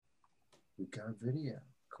We got video.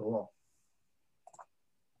 Cool.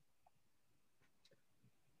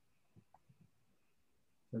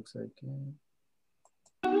 Looks like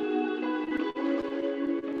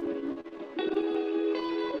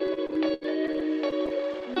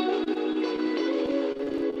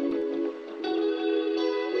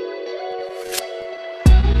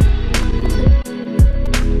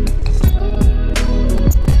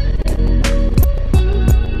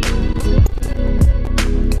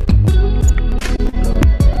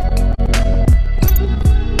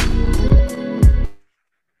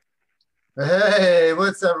Hey,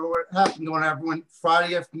 what's happening to everyone?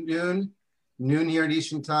 Friday afternoon, noon here at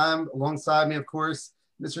Eastern Time. Alongside me, of course,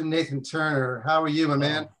 Mr. Nathan Turner. How are you, my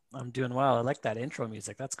man? I'm doing well. I like that intro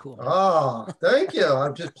music. That's cool, man. Oh, thank you.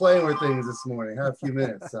 I'm just playing with things this morning. I have a few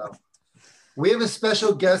minutes. So we have a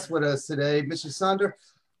special guest with us today, Mr. Sander.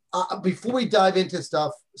 Before we dive into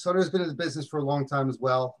stuff, Sander's been in the business for a long time as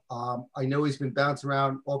well. I know he's been bouncing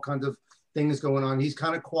around, all kinds of things going on. He's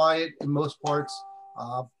kind of quiet in most parts.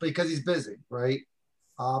 Because he's busy, right?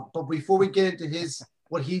 But before we get into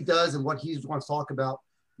what he does and what he wants to talk about,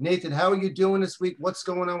 Nathan, how are you doing this week? What's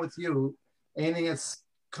going on with you? Anything that's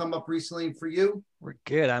come up recently for you? We're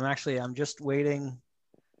good. I'm just waiting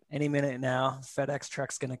any minute now. FedEx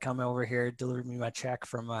truck's going to come over here, deliver me my check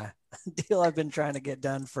from a deal I've been trying to get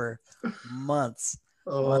done for months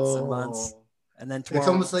and months. And then tomorrow, it's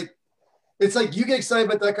almost like, it's like you get excited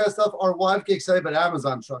about that kind of stuff. Our wife gets excited about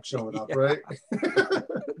Amazon truck showing up, right?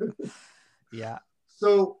 Yeah.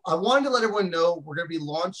 So I wanted to let everyone know we're going to be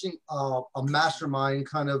launching a mastermind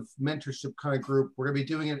kind of mentorship kind of group. We're going to be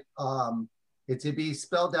doing it. It's to be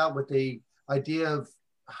spelled out with the idea of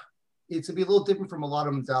it's to be a little different from a lot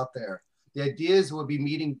of them out there. The idea is we'll be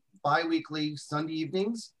meeting bi-weekly Sunday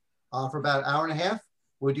evenings for about an hour and a half.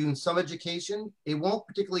 We're doing some education. It won't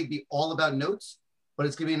particularly be all about notes, but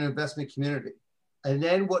it's going to be an investment community. And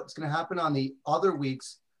then what's going to happen on the other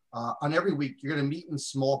weeks, on every week, you're going to meet in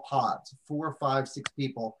small pods, 4, 5, 6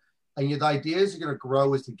 people. And the ideas are going to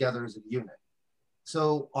grow together as a unit.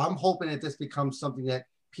 So I'm hoping that this becomes something that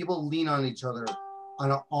people lean on each other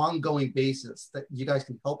on an ongoing basis, that you guys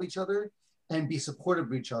can help each other and be supportive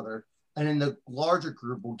of each other. And in the larger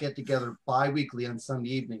group, we'll get together bi-weekly on Sunday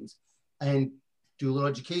evenings and do a little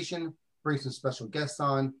education, bring some special guests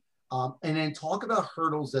on, and then talk about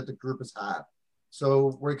hurdles that the group has had.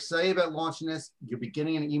 So we're excited about launching this. You'll be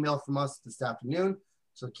getting an email from us this afternoon.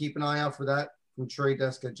 So keep an eye out for that from trade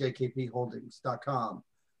desk at jkpholdings.com.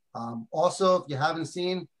 Also, if you haven't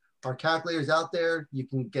seen our calculators out there, you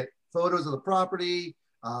can get photos of the property.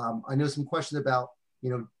 I know some questions about,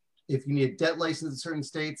 if you need a debt license in certain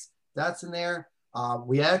states, that's in there.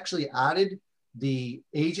 We actually added the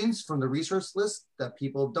agents from the resource list that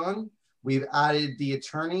people have done. We've added the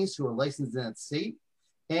attorneys who are licensed in that state.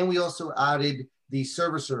 And we also added the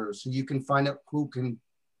servicers so you can find out who can,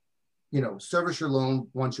 service your loan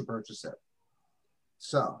once you purchase it.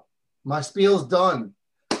 So my spiel's done.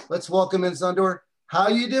 Let's welcome in Sander. How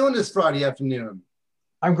are you doing this Friday afternoon?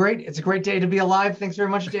 I'm great. It's a great day to be alive. Thanks very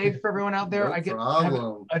much, Dave, for everyone out there. I have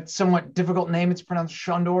a somewhat difficult name. It's pronounced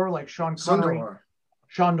Shondor, like Sean Connery.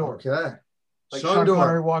 Shondor. Okay. Like Sean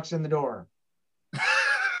Connery walks in the door.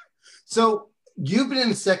 So you've been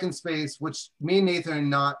in second space, which me and Nathan are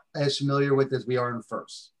not as familiar with as we are in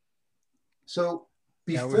first. So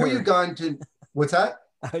before you got into, what's that?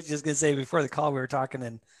 I was just going to say, before the call, we were talking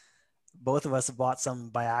and both of us have bought some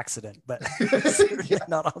by accident, but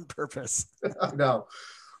not on purpose. I know.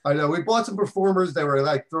 We bought some performers that were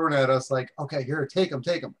like thrown at us like, okay, here, take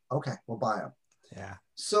them. Okay, we'll buy them. Yeah.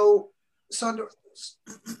 So, Sander,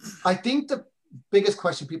 I think the biggest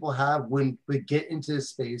question people have when we get into this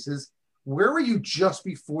space is, where were you just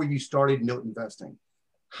before you started note investing?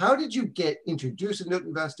 How did you get introduced to note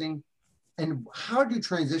investing, and how did you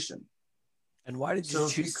transition? And why did you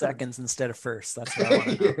choose seconds instead of first? That's what I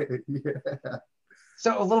want to know. Yeah.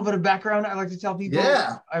 So a little bit of background I like to tell people.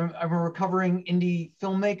 Yeah. I'm a recovering indie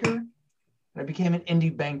filmmaker, and I became an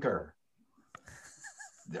indie banker.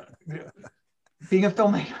 Being a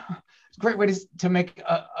filmmaker, it's a great way to make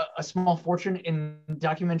a small fortune in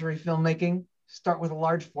documentary filmmaking. Start with a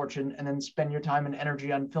large fortune and then spend your time and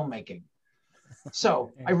energy on filmmaking.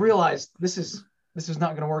 So I realized this is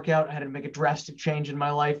not going to work out. I had to make a drastic change in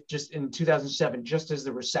my life just in 2007, just as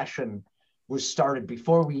the recession was started,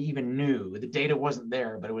 before we even knew. The data wasn't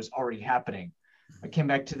there, but it was already happening. I came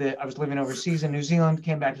back I was living overseas in New Zealand,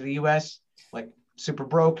 came back to the US, like super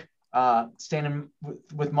broke, staying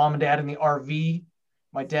with mom and dad in the RV.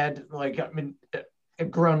 My dad, a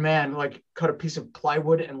grown man, cut a piece of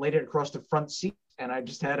plywood and laid it across the front seat. And I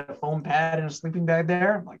just had a foam pad and a sleeping bag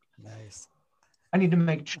there. I'm like, nice. I need to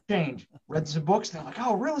make change. Read some books. They're like,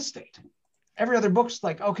 oh, real estate. Every other book's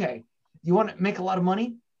like, okay, you want to make a lot of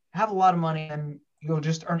money? Have a lot of money and you'll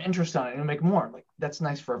just earn interest on it and you'll make more. Like, that's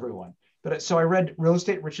nice for everyone. But so I read Real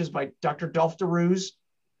Estate Riches by Dr. Dolph DeRuse.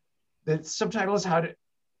 The subtitle is how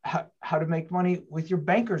to make money with your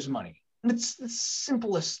banker's money. And it's the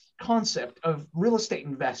simplest concept of real estate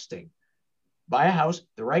investing. Buy a house,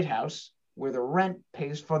 the right house, where the rent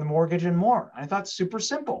pays for the mortgage and more. I thought super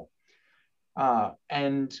simple.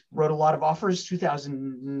 And wrote a lot of offers.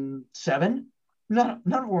 2007, none of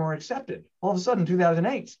them were accepted. All of a sudden,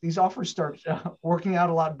 2008, these offers start working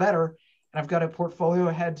out a lot better. And I've got a portfolio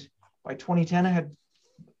ahead. By 2010, I had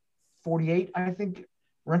 48, I think,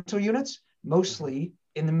 rental units, mostly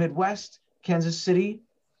in the Midwest. Kansas City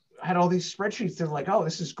had all these spreadsheets. They're like, oh,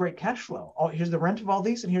 this is great cash flow. Oh, here's the rent of all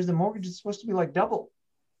these, and here's the mortgage. It's supposed to be like double.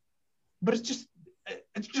 But it's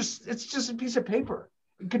just a piece of paper.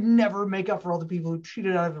 You could never make up for all the people who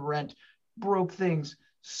cheated out of the rent, broke things,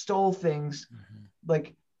 stole things.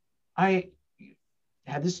 Like, I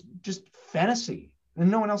had this just fantasy,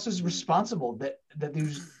 and no one else is responsible that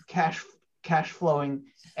these cash flowing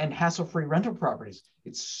and hassle-free rental properties.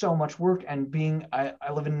 It's so much work. And I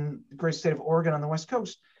live in the great state of Oregon on the West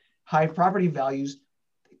Coast, high property values,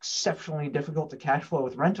 exceptionally difficult to cash flow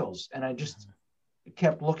with rentals. And I just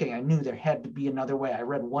kept looking. I knew there had to be another way. I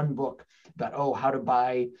read one book about, how to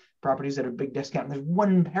buy properties at a big discount. And there's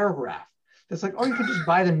one paragraph that's like, you can just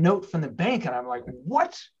buy the note from the bank. And I'm like,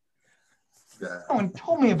 what? Yeah. No one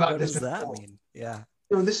told me about this. What does that mean? Yeah.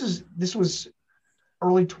 So this was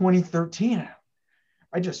early 2013.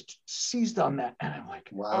 I just seized on that. And I'm like,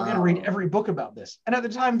 wow. I'm going to read every book about this. And at the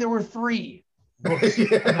time, there were 3 books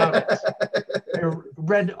about it. I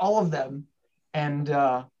read all of them. And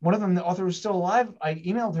one of them, the author was still alive. I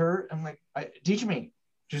emailed her. I'm like, teach me.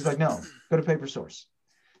 She's like, no, go to PaperSource.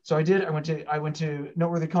 So I did. I went to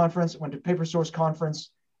Noteworthy Conference, went to PaperSource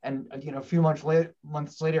Conference. And, a few months later,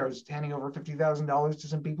 I was handing over $50,000 to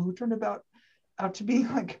some people who turned out to be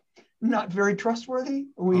like not very trustworthy.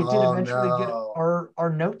 We did eventually get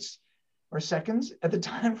our notes, our seconds at the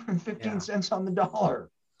time from 15 cents on the dollar.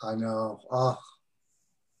 I know.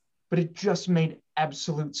 But it just made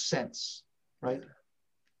absolute sense, right?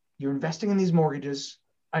 You're investing in these mortgages.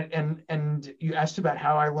 And you asked about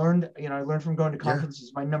how I learned. I learned from going to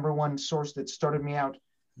conferences. My number one source that started me out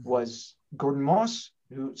was Gordon Moss,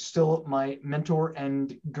 who's still my mentor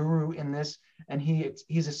and guru in this. And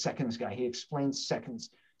he's a seconds guy. He explains seconds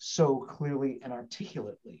so clearly and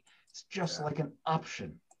articulately. It's just like an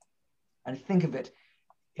option. And think of it,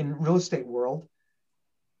 in real estate world,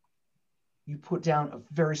 you put down a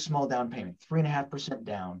very small down payment, 3.5%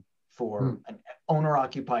 down for an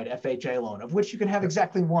owner-occupied FHA loan, of which you can have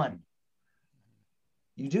exactly one.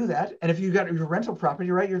 You do that, and if you got your rental property,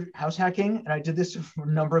 right, you're house hacking, and I did this for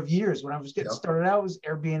a number of years. When I was getting started out, I was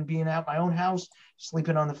Airbnb-ing out my own house,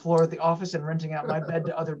 sleeping on the floor at the office and renting out my bed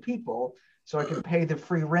to other people so I could pay the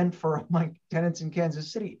free rent for my tenants in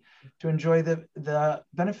Kansas City to enjoy the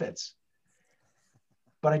benefits.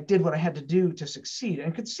 But I did what I had to do to succeed,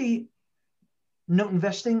 and could see note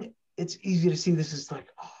investing. It's easy to see this is like,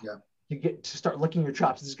 you get to start licking your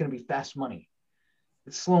chops. This is going to be fast money.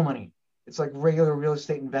 It's slow money. It's like regular real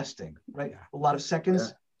estate investing, right? A lot of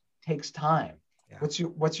seconds takes time. What's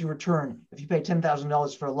your return? If you pay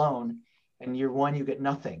 $10,000 for a loan, and year 1 you get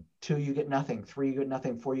nothing, 2 you get nothing, 3 you get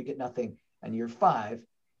nothing, 4 you get nothing, and year 5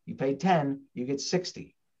 you pay 10, you get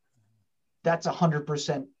 60. That's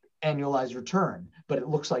 100% annualized return, but it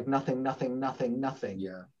looks like nothing.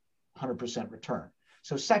 Yeah, 100% return.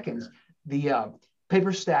 So seconds, the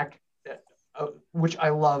PaperStack, which I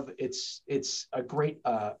love, it's a great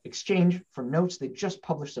exchange for notes. They just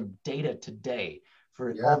published some data today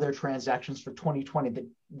for all their transactions for 2020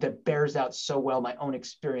 that bears out so well my own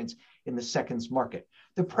experience in the seconds market.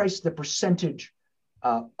 The percentage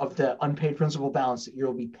of the unpaid principal balance that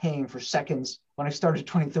you'll be paying for seconds. When I started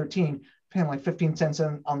 2013, paying like 15 cents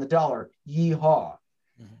on the dollar. Yeehaw.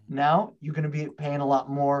 Now you're going to be paying a lot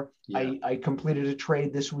more. I completed a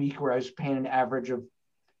trade this week where I was paying an average of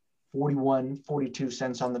 42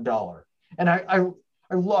 cents on the dollar. And I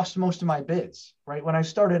lost most of my bids, right? When I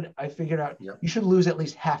started, I figured out you should lose at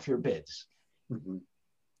least half your bids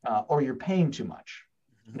or you're paying too much.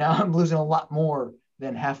 Now I'm losing a lot more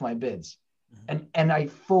than half my bids. And I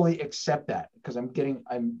fully accept that because I'm getting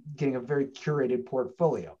a very curated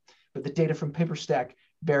portfolio. But the data from PaperStack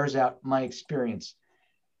bears out my experience.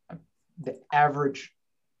 The average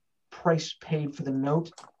price paid for the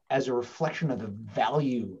note as a reflection of the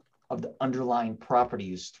value of the underlying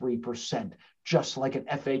property is 3%, just like an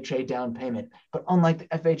FHA down payment. But unlike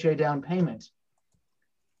the FHA down payment,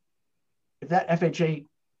 if that FHA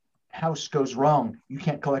house goes wrong, you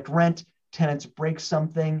can't collect rent, tenants break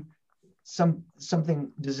something,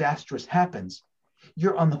 something disastrous happens,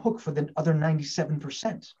 you're on the hook for the other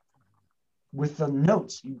 97%. With the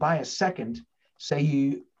notes, you buy a second,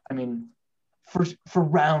 for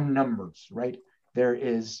round numbers, right?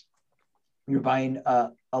 You're buying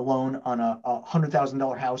a loan on a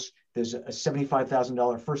 $100,000 house. There's a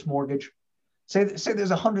 $75,000 first mortgage. Say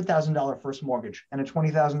there's a $100,000 first mortgage and a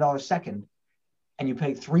 $20,000 second, and you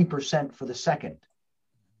pay 3% for the second.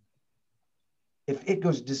 If it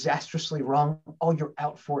goes disastrously wrong, all you're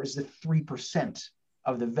out for is the 3%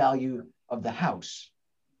 of the value of the house.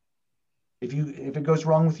 If it goes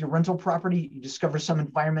wrong with your rental property, you discover some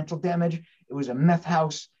environmental damage. It was a meth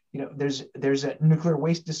house. There's a nuclear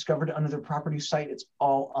waste discovered under the property site. It's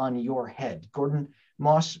all on your head. Gordon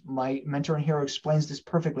Moss, my mentor and hero, explains this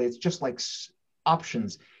perfectly. It's just like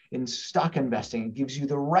options in stock investing. It gives you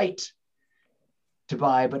the right to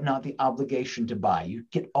buy, but not the obligation to buy. You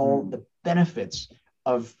get all the benefits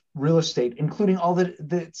of real estate, including all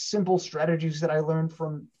the simple strategies that I learned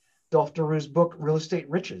from Dolph Daru's book, Real Estate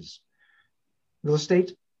Riches. Real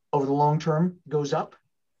estate over the long term goes up.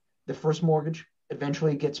 The first mortgage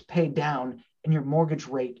eventually gets paid down, and your mortgage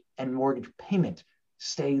rate and mortgage payment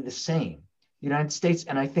stay the same. The United States,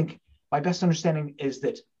 and I think my best understanding is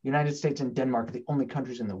that the United States and Denmark are the only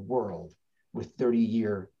countries in the world with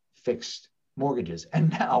 30-year fixed mortgages. And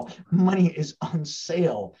now money is on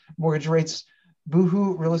sale. Mortgage rates,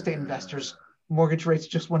 boohoo, real estate investors, mortgage rates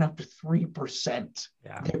just went up to 3%.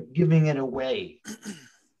 Yeah. They're giving it away.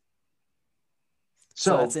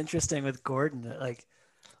 So it's interesting with Gordon, like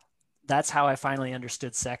that's how I finally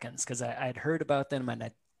understood seconds, because I'd heard about them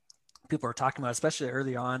and people were talking about it, especially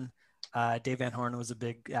early on. Dave Van Horn was a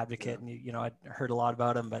big advocate, and I'd heard a lot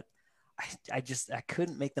about him, but I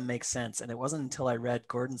couldn't make them make sense. And it wasn't until I read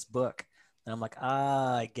Gordon's book and I'm like,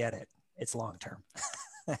 I get it. It's long term.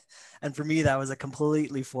 And for me, that was a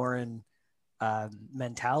completely foreign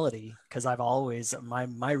mentality, because I've always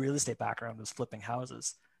my real estate background was flipping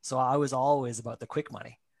houses. So I was always about the quick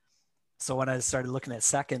money. So when I started looking at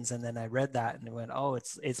seconds and then I read that and it went, oh,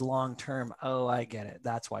 it's long term. Oh, I get it.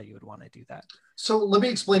 That's why you would want to do that. So let me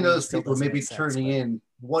explain to those people maybe turning in,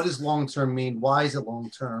 what does long term mean? Why is it long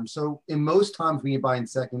term? So in most times when you buy in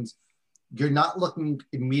seconds, you're not looking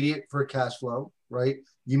immediate for cash flow, right?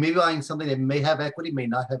 You may be buying something that may have equity, may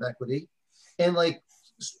not have equity. And like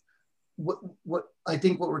what I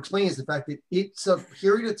think what we're explaining is the fact that it's a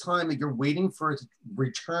period of time that you're waiting for it to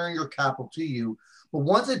return your capital to you. But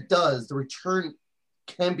once it does, the return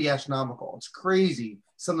can be astronomical. It's crazy,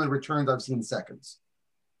 some of the returns I've seen in seconds,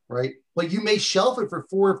 right? But you may shelf it for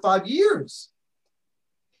 4 or 5 years.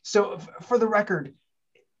 So for the record,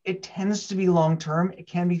 it tends to be long-term. It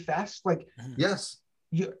can be fast. Like, yes,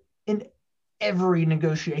 in every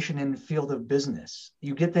negotiation in the field of business,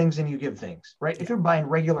 you get things and you give things, right? If you're buying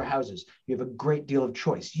regular houses, you have a great deal of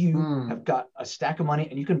choice. You have got a stack of money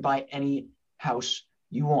and you can buy any house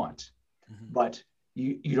you want, but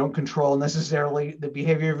you don't control necessarily the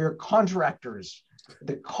behavior of your contractors,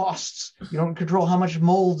 the costs. You don't control how much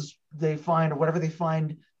molds they find or whatever they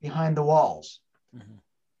find behind the walls.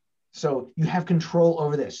 So you have control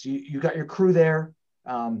over this. You got your crew there.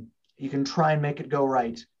 You can try and make it go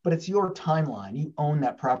right, but it's your timeline. You own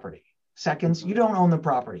that property. Seconds, you don't own the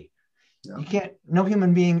property. You can't, no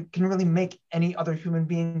human being can really make any other human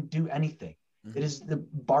being do anything. It is the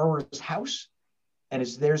borrower's house and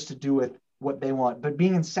it's theirs to do with what they want. But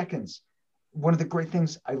being in seconds, one of the great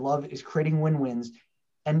things I love is creating win-wins,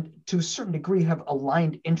 and to a certain degree have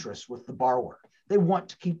aligned interests with the borrower. They want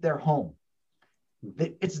to keep their home.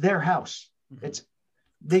 It's their house.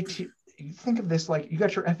 You think of this like you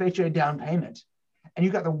got your FHA down payment and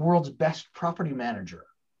you got the world's best property manager.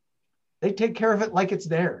 They take care of it like it's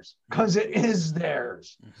theirs because it is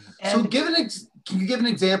theirs. So can you give an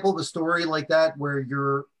example of a story like that where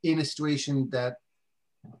you're in a situation that,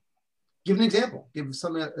 give an example, give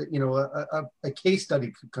something, a case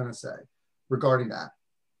study could kind of say regarding that.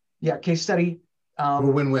 Yeah, case study. Or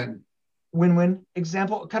win-win. Win-win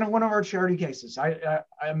example, kind of one of our charity cases.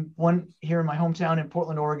 I'm one here in my hometown in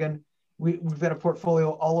Portland, Oregon. We've got a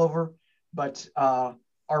portfolio all over, but our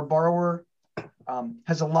borrower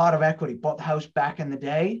has a lot of equity, bought the house back in the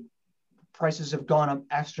day. Prices have gone up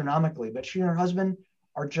astronomically, but she and her husband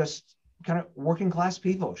are just kind of working class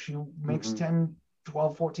people. She makes $10,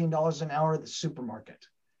 $12, $14 an hour at the supermarket.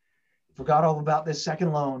 Forgot all about this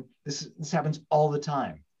second loan. This happens all the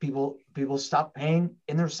time. People stop paying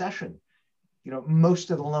in the recession.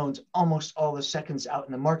 Most of the loans, almost all the seconds out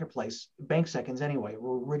in the marketplace, bank seconds anyway,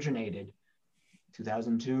 were originated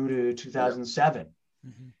 2002 to 2007.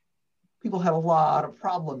 people had a lot of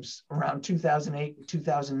problems around 2008 and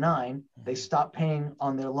 2009. They stopped paying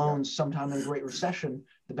on their loans sometime in the Great Recession.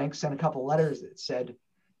 The bank sent a couple letters that said,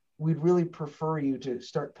 we'd really prefer you to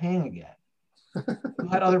start paying again. You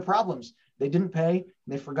had other problems. They didn't pay.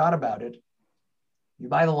 They forgot about it. You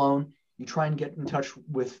buy the loan. You try and get in touch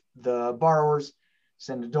with the borrowers,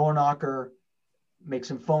 send a door knocker, make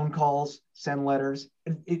some phone calls, send letters.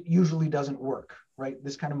 It usually doesn't work, right?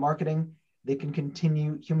 This kind of marketing, they can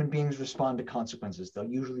continue. Human beings respond to consequences. They'll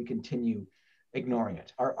usually continue ignoring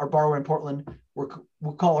it. Our borrower in Portland,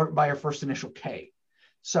 we'll call her by her first initial K.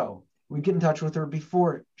 So we get in touch with her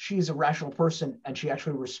before she's a rational person and she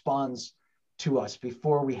actually responds to us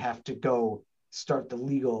before we have to go start the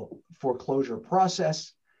legal foreclosure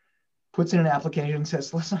process, puts in an application,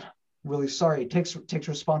 says, listen, really sorry, takes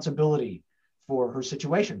responsibility for her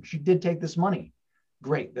situation. She did take this money.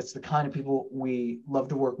 Great. That's the kind of people we love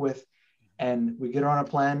to work with. And we get her on a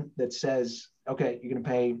plan that says, okay, you're going to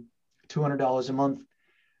pay $200 a month,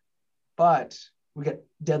 but we get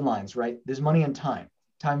deadlines, right? There's money and time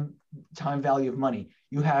value of money.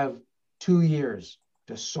 You have 2 years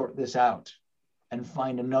to sort this out and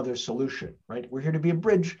find another solution, right? We're here to be a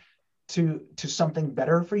bridge to something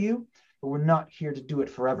better for you, but we're not here to do it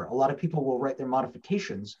forever. A lot of people will write their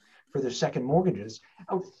modifications for their second mortgages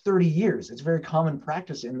out 30 years. It's very common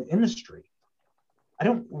practice in the industry. I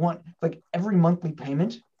don't want, like, every monthly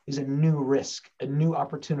payment is a new risk, a new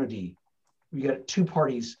opportunity. We got two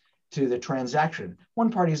parties to the transaction.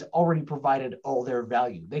 One party has already provided all their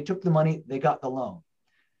value. They took the money, they got the loan.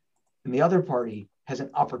 And the other party has an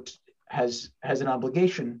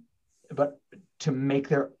obligation, but to make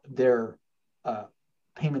their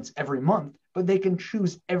payments every month, but they can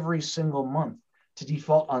choose every single month to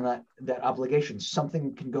default on that obligation.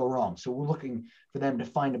 Something can go wrong. So we're looking for them to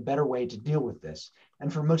find a better way to deal with this.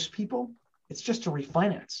 And for most people, it's just to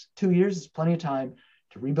refinance. 2 years is plenty of time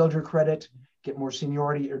to rebuild your credit, get more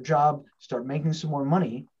seniority at your job, start making some more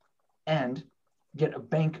money, and get a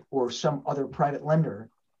bank or some other private lender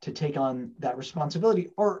to take on that responsibility,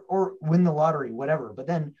 or win the lottery, whatever. But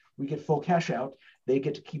then we get full cash out. They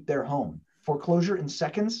get to keep their home. Foreclosure in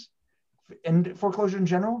seconds, and foreclosure in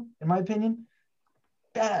general, in my opinion,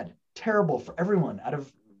 bad, terrible for everyone. Out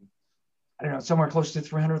of, I don't know, somewhere close to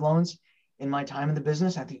 300 loans in my time in the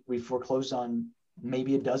business, I think we foreclosed on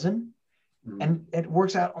maybe a dozen. And it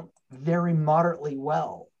works out very moderately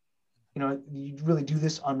well. You know, you really do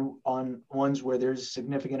this on ones where there's a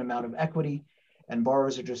significant amount of equity and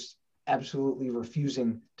borrowers are just absolutely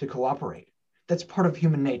refusing to cooperate. That's part of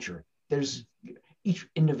human nature. There's each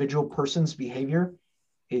individual person's behavior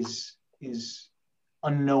is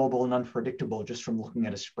unknowable and unpredictable just from looking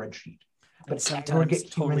at a spreadsheet. But sometimes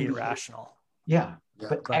totally irrational. Yeah.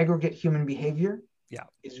 But aggregate human behavior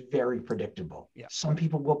is very predictable. Yeah. Some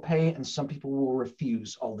people will pay and some people will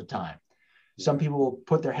refuse all the time. Some people will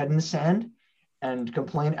put their head in the sand and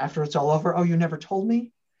complain after it's all over. Oh, you never told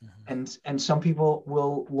me. Mm-hmm. And some people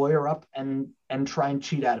will lawyer up and try and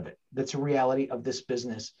cheat out of it. That's a reality of this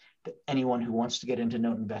business that anyone who wants to get into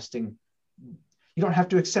note investing, you don't have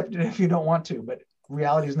to accept it if you don't want to, but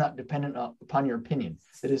reality is not dependent upon your opinion.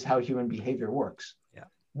 That is how human behavior works. Yeah.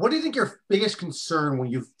 What do you think your biggest concern when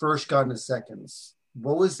you first got into seconds?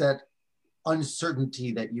 What was that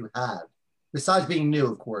uncertainty that you had? Besides being new,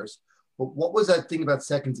 of course, but what was that thing about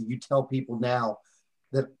seconds that you tell people now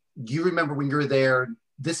that you remember when you were there,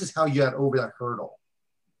 this is how you got over that hurdle?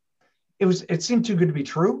 It seemed too good to be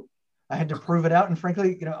true. I had to prove it out. And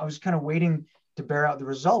frankly, I was kind of waiting to bear out the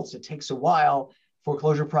results. It takes a while.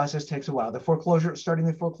 Foreclosure process takes a while. Starting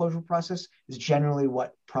the foreclosure process is generally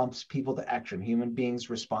what prompts people to action. Human beings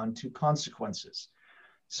respond to consequences.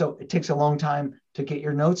 So it takes a long time to get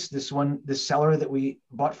your notes. This seller that we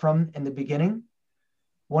bought from in the beginning,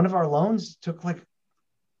 one of our loans took like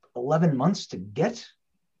 11 months to get.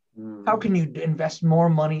 How can you invest more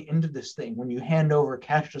money into this thing when you hand over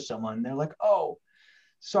cash to someone and they're like, oh,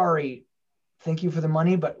 sorry, thank you for the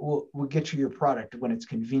money, but we'll get you your product when it's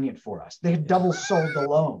convenient for us. They had double sold the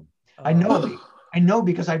loan. I know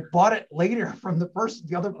because I bought it later from the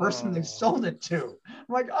other person they sold it to. I'm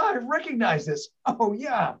like, I recognize this. Oh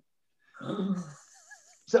yeah.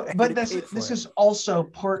 So, but this is also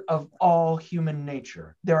part of all human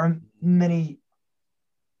nature. There are many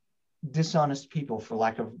dishonest people, for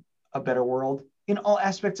lack of a better word, in all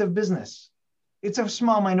aspects of business. It's a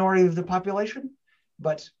small minority of the population,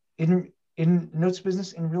 but in notes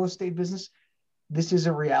business, in real estate business, this is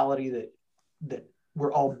a reality that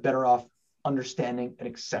we're all better off understanding and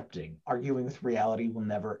accepting. Arguing with reality will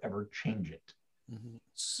never, ever change it.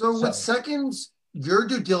 So with seconds, your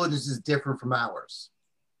due diligence is different from ours.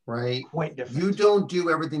 right? Quite different. You don't do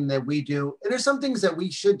everything that we do. And there's some things that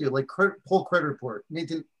we should do, like pull credit report.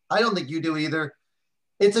 Nathan, I don't think you do either.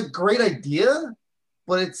 It's a great idea,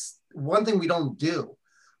 but it's one thing we don't do.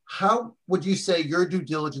 How would you say your due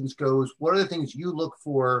diligence goes? What are the things you look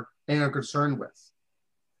for and are concerned with?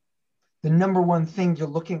 The number one thing you're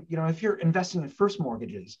looking, if you're investing in first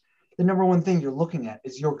mortgages, the number one thing you're looking at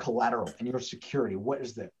is your collateral and your security. What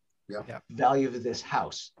is the value of this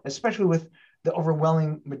house? Especially with the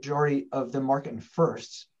overwhelming majority of the market in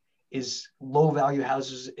firsts is low value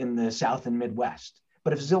houses in the South and Midwest.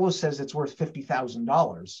 But if Zillow says it's worth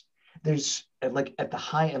 $50,000, there's like at the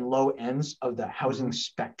high and low ends of the housing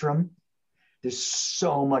spectrum, there's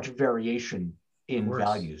so much variation in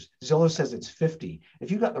values. Zillow says it's 50.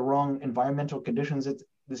 If you got the wrong environmental conditions at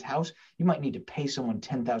this house, you might need to pay someone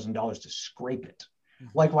 $10,000 to scrape it.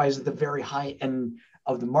 Likewise, at the very high end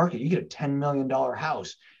of the market, you get a $10 million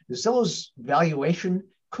house. The Zillow's valuation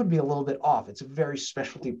could be a little bit off. It's a very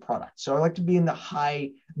specialty product. So I like to be in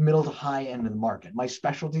the middle to high end of the market. My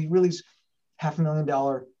specialty really is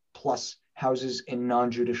 $500,000 plus houses in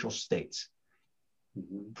non-judicial states.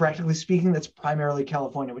 Practically speaking, that's primarily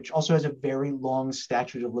California, which also has a very long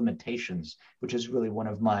statute of limitations, which is really one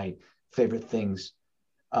of my favorite things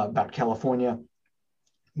about California.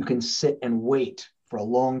 You can sit and wait for a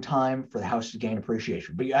long time for the house to gain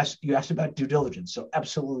appreciation. But you asked about due diligence. So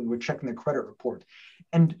absolutely, we're checking the credit report.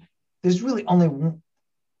 And there's really only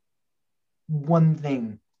one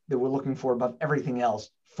thing that we're looking for above everything else: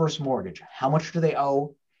 first mortgage. How much do they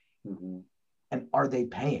owe? And are they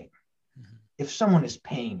paying? If someone is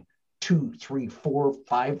paying $2,000, $3,000,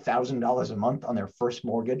 $4,000, $5,000 a month on their first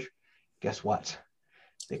mortgage, guess what?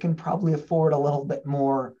 They can probably afford a little bit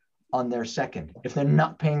more on their second. If they're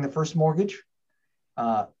not paying the first mortgage,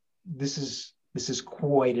 this is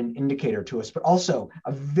quite an indicator to us, but also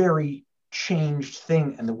a very changed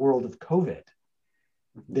thing in the world of COVID.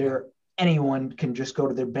 Anyone can just go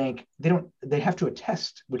to their bank. They have to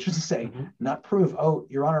attest, which is to say, not prove, oh,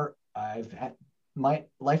 Your Honor, my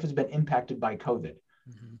life has been impacted by COVID.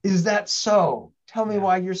 Is that so? Tell me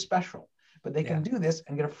why you're special. But they can do this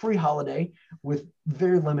and get a free holiday with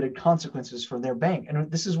very limited consequences from their bank.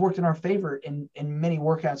 And this has worked in our favor in many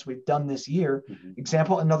workouts we've done this year.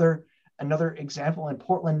 Another example in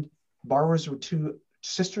Portland, borrowers were two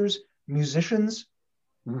sisters, musicians.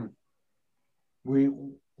 We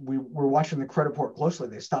were watching the credit report closely.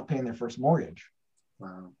 They stopped paying their first mortgage.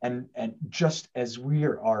 Wow. And just as we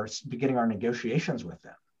are beginning our negotiations with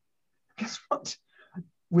them, guess what?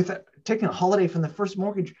 With taking a holiday from the first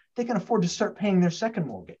mortgage, they can afford to start paying their second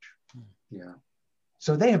mortgage.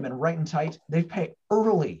 So they have been right and tight. They pay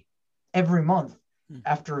early every month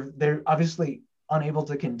after they're obviously unable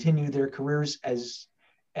to continue their careers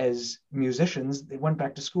as musicians. They went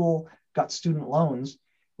back to school, got student loans.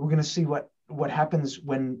 We're going to see what happens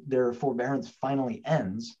when their forbearance finally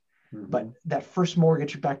ends. But that first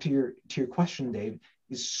mortgage, back to your question, Dave,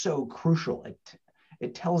 is so crucial.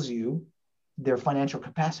 It tells you their financial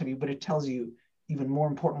capacity, but it tells you, even more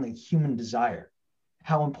importantly, human desire.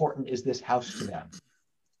 How important is this house to them?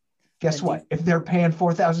 Guess what? If they're paying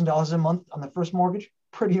 $4,000 a month on the first mortgage,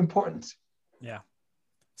 pretty important. Yeah.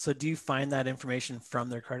 So do you find that information from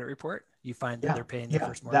their credit report? You find that they're paying their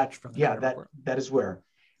first mortgage from the credit report? That is where.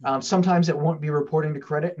 Sometimes it won't be reporting to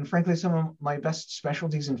credit. And frankly, some of my best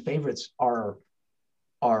specialties and favorites are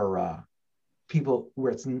people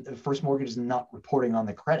where the first mortgage is not reporting on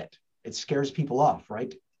the credit. It scares people off,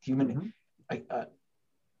 right?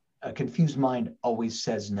 A confused mind always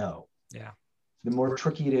says no. Yeah. The more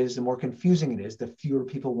tricky it is, the more confusing it is, the fewer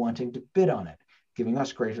people wanting to bid on it, giving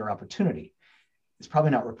us greater opportunity. It's probably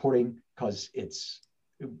not reporting because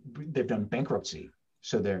they've done bankruptcy.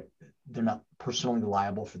 So they're not personally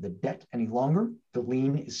liable for the debt any longer. The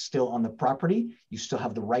lien is still on the property. You still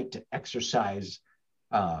have the right to exercise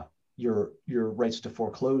your rights to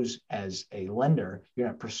foreclose as a lender. You're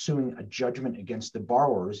not pursuing a judgment against the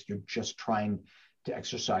borrowers. You're just trying to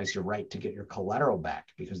exercise your right to get your collateral back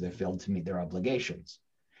because they failed to meet their obligations.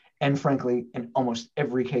 And frankly, in almost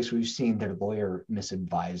every case we've seen, their lawyer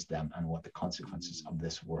misadvised them on what the consequences of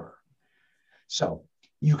this were. So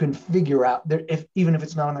you can figure out, even if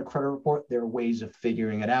it's not on the credit report, there are ways of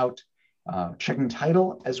figuring it out. Checking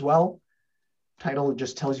title as well. Title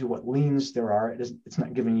just tells you what liens there are. It's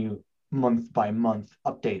not giving you month by month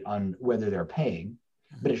update on whether they're paying,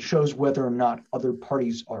 but it shows whether or not other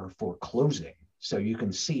parties are foreclosing. So you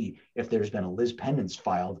can see if there's been a lis pendens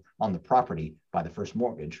filed on the property by the first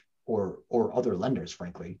mortgage or other lenders,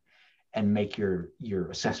 frankly, and make your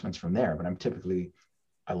assessments from there. But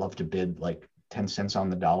I love to bid like 10 cents on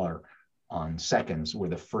the dollar on seconds where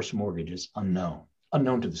the first mortgage is unknown.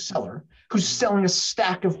 unknown to the seller, who's selling a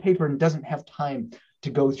stack of paper and doesn't have time to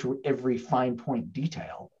go through every fine point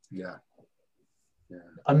detail. Yeah.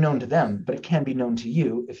 Unknown to them, but it can be known to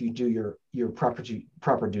you if you do your proper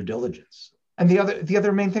due diligence. And the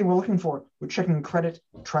other main thing we're looking for, we're checking credit,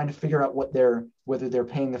 trying to figure out whether they're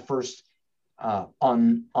paying the first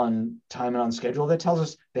on time and on schedule. That tells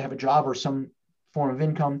us they have a job or some form of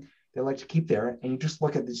income they like to keep there. And you just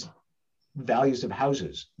look at these values of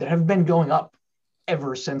houses that have been going up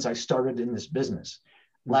ever since I started in this business.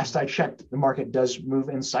 Last I checked, the market does move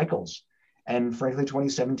in cycles. And frankly,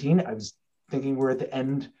 2017, I was thinking we're at the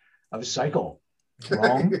end of a cycle.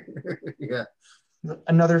 Wrong. Yeah.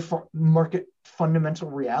 Another market fundamental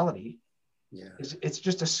reality Yeah. is it's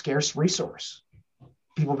just a scarce resource.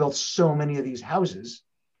 People built so many of these houses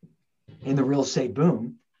in the real estate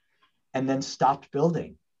boom and then stopped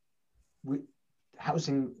building.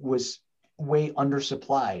 Housing was way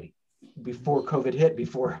undersupplied before COVID hit,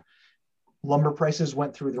 before lumber prices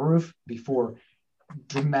went through the roof, before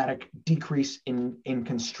dramatic decrease in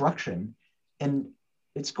construction. And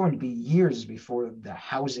it's going to be years before the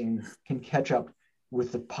housing can catch up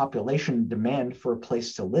with the population demand for a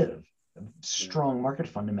place to live. A strong market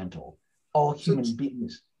fundamental. All human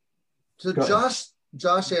beings. So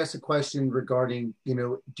Josh asked a question regarding,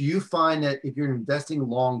 do you find that if you're investing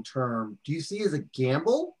long-term, do you see it as a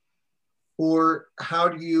gamble, or how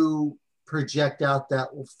do you project out that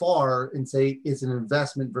far and say it's an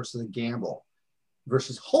investment versus a gamble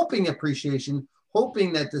versus hoping appreciation,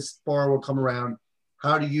 hoping that this borrower will come around?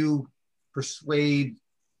 How do you persuade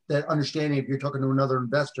that understanding, if you're talking to another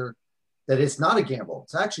investor, that it's not a gamble,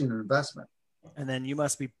 it's actually an investment? And then you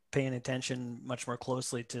must be paying attention much more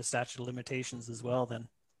closely to statute of limitations as well then.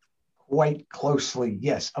 Quite closely,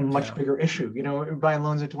 yes. A much bigger issue. Buying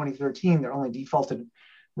loans in 2013, they're only defaulted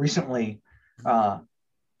recently.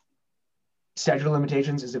 Statute of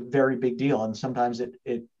limitations is a very big deal, and sometimes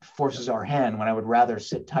it forces our hand when I would rather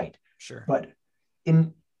sit tight. Sure. But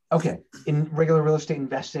in regular real estate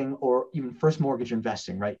investing or even first mortgage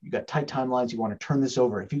investing, right? You got tight timelines. You want to turn this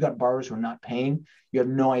over. If you got borrowers who are not paying, you have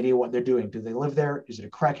no idea what they're doing. Do they live there? Is it a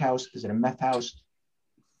crack house? Is it a meth house?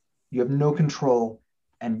 You have no control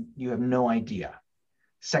and you have no idea.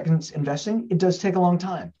 Second, investing, it does take a long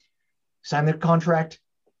time. Sign the contract,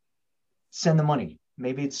 send the money.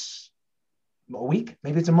 Maybe it's a week,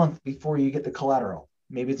 maybe it's a month before you get the collateral.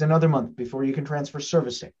 Maybe it's another month before you can transfer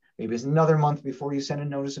servicing. Maybe it's another month before you send a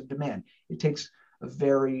notice of demand. It takes a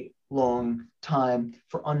very long time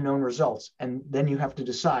for unknown results. And then you have to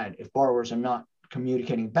decide, if borrowers are not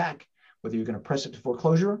communicating back, whether you're going to press it to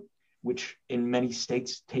foreclosure, which in many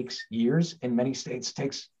states takes years, in many states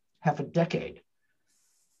takes half a decade,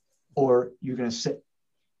 or you're going to sit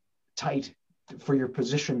tight for your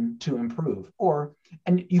position to improve.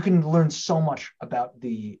 And you can learn so much about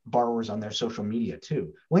the borrowers on their social media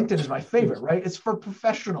too. LinkedIn is my favorite, right? It's for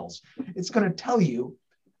professionals. It's going to tell you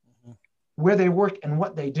where they work and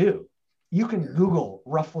what they do. You can Google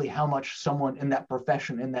roughly how much someone in that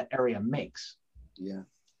profession in that area makes. Yeah.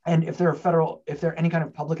 And if they're any kind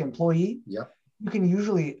of public employee, you can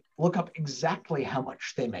usually look up exactly how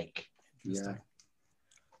much they make. Yeah.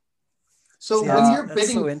 So when you're bidding,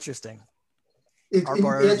 that's so interesting. Our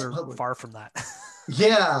borrowers are far from that.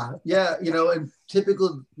 Yeah. And typically,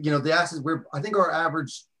 the assets I think our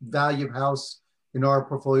average value of house in our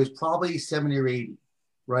portfolio is probably 70 or 80,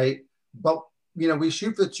 right? But we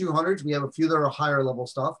shoot for the 200s. We have a few that are higher level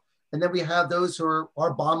stuff, and then we have those who are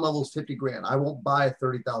our bond level is $50,000. I won't buy a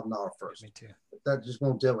 $30,000 first. Me too. That just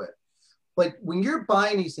won't do it. But when you're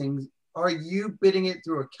buying these things, are you bidding it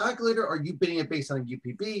through a calculator? Are you bidding it based on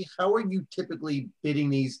UPB? How are you typically bidding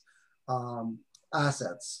these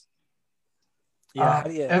assets?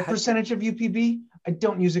 A percentage of UPB. I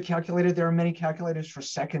don't use a calculator. There are many calculators for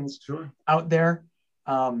seconds out there.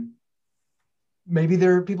 Maybe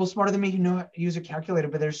there are people smarter than me who know how to use a calculator,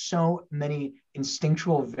 but there's so many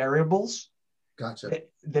instinctual variables that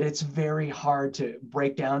it's very hard to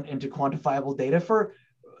break down into quantifiable data for,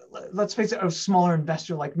 let's face it, a smaller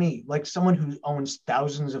investor like me, like someone who owns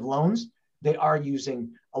thousands of loans. They are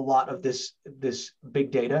using a lot of this big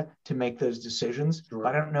data to make those decisions. Sure.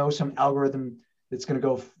 I don't know some algorithm that's going to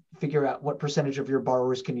go figure out what percentage of your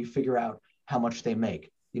borrowers can you figure out how much they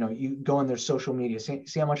make. You go on their social media, see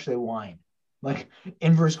how much they whine. Like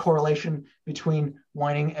inverse correlation between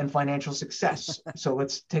whining and financial success. So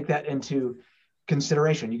let's take that into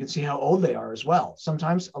consideration. You can see how old they are as well.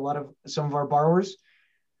 Sometimes some of our borrowers,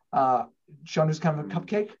 Sean is kind of a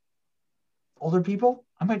cupcake, older people,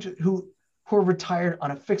 who are retired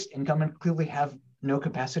on a fixed income and clearly have no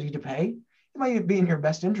capacity to pay. It might be in your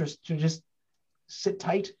best interest to just sit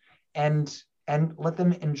tight and and let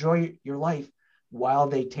them enjoy your life while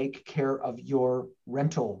they take care of your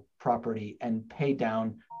rental property and pay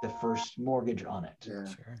down the first mortgage on it. Yeah.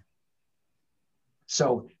 Sure.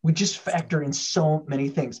 So we just factor in so many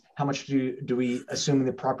things. How much do we assume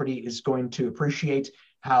the property is going to appreciate?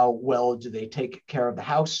 How well do they take care of the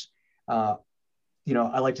house? I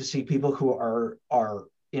like to see people who are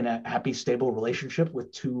in a happy, stable relationship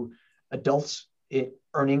with two adults,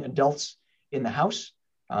 earning adults in the house.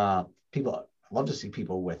 I love to see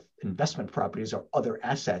people with investment properties or other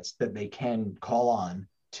assets that they can call on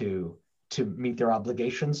to meet their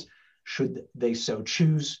obligations, should they so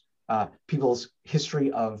choose. People's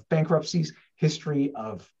history of bankruptcies, history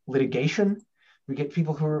of litigation. We get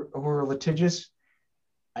people who are litigious.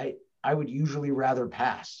 I would usually rather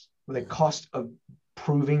pass. The cost of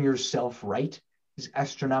proving yourself right is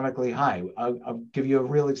astronomically high. I'll give you a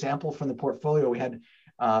real example from the portfolio. We had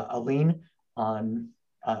a lien on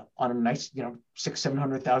a nice,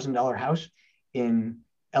 $600,000-$700,000 house in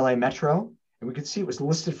LA Metro, and we could see it was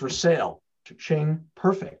listed for sale. Cha-ching,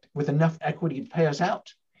 perfect, with enough equity to pay us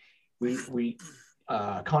out. We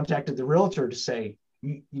contacted the realtor to say,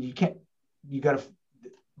 you got to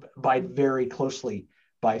abide very closely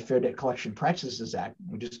by Fair Debt Collection Practices Act.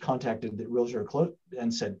 We just contacted the realtor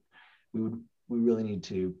and said, we really need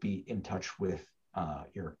to be in touch with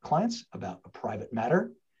your clients about a private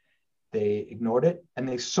matter. They ignored it and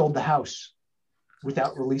they sold the house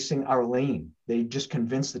without releasing our lien. They just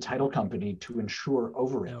convinced the title company to insure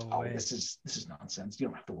over it. No way. This is nonsense. You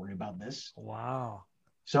don't have to worry about this. Wow.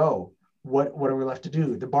 So what are we left to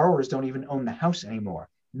do? The borrowers don't even own the house anymore.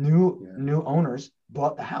 New owners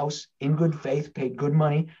bought the house in good faith, paid good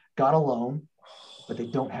money, got a loan, but they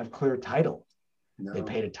don't have clear title. No. They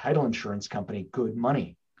paid a title insurance company good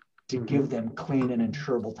money to give them clean and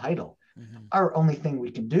insurable title. Mm-hmm. Our only thing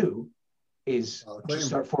we can do is just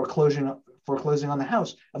start foreclosing on the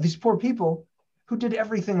house of these poor people who did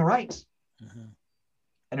everything right. Mm-hmm.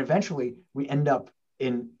 And eventually we end up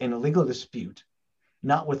in a legal dispute,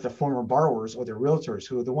 not with the former borrowers or the realtors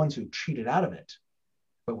who are the ones who cheated out of it,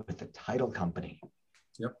 but with the title company.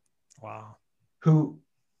 Yep. Wow. Who's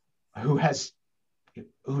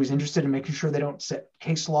interested in making sure they don't set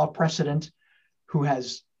case law precedent, who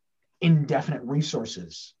has indefinite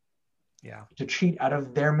resources to cheat out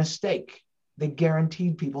of their mistake. They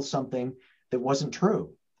guaranteed people something that wasn't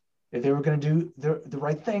true. If they were going to do the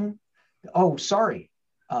right thing, sorry,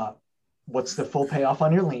 what's the full payoff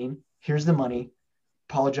on your lien? Here's the money.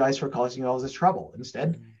 Apologize for causing you all this trouble.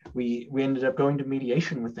 Instead, we ended up going to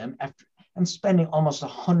mediation with them and spending almost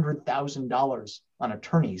 $100,000 on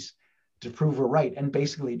attorneys to prove we're right, and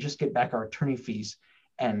basically just get back our attorney fees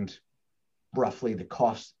and roughly the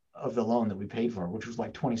cost of the loan that we paid for, which was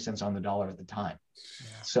like 20 cents on the dollar at the time.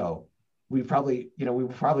 Yeah. So we probably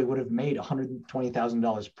would have made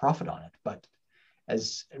 $120,000 profit on it. But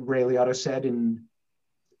as Ray Liotta said in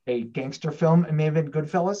a gangster film, it may have been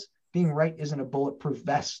Goodfellas, being right isn't a bulletproof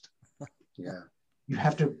vest. Yeah. You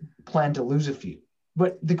have to plan to lose a few.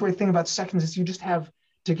 But the great thing about seconds is you just have,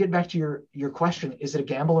 to get back to your question, is it a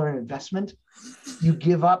gamble or an investment? You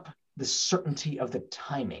give up the certainty of the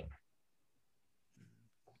timing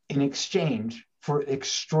in exchange for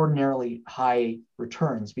extraordinarily high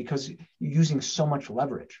returns because you're using so much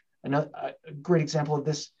leverage. A great example of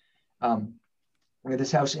this, we had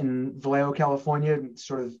this house in Vallejo, California,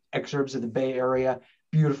 sort of exurbs of the Bay Area,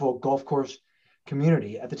 beautiful golf course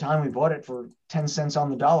community. At the time we bought it for 10 cents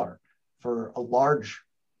on the dollar for a large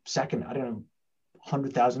second, I don't know,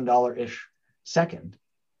 $100,000-ish second.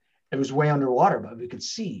 It was way underwater, but we could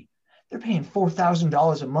see they're paying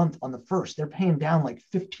 $4,000 a month on the first. They're paying down like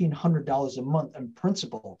 $1,500 a month in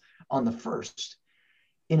principal on the first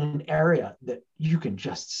in an area that you can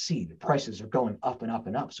just see the prices are going up and up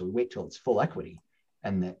and up. So we wait till it's full equity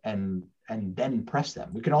and then press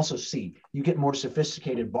them. We can also see you get more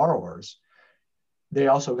sophisticated borrowers. They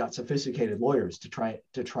also got sophisticated lawyers to try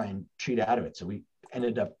and cheat out of it. So we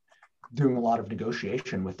ended up doing a lot of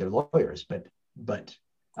negotiation with their lawyers, but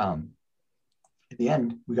at the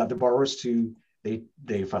end, we got the borrowers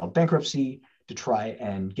they filed bankruptcy to try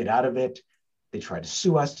and get out of it. They tried to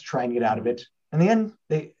sue us to try and get out of it. In the end,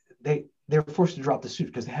 they were forced to drop the suit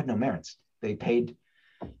because they had no merits. They paid,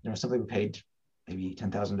 something we paid maybe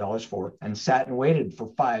 $10,000 for, and sat and waited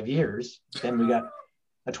for 5 years. Then we got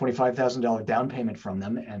a $25,000 down payment from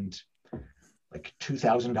them and like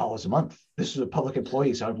 $2,000 a month. This is a public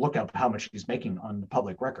employee, so I'd look up how much he's making on the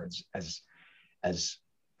public records as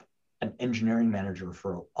an engineering manager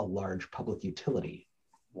for a large public utility.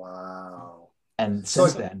 Wow. And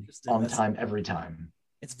since then, on time, every time.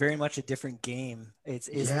 It's very much a different game. It's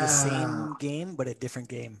the same game, but a different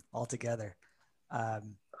game altogether.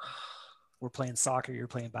 we're playing soccer, you're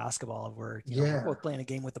playing basketball, we're both playing a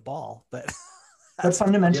game with the ball, but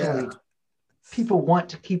fundamentally, people want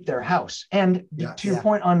to keep their house. And to your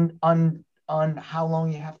point on how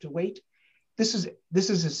long you have to wait, this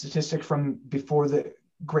is a statistic from before the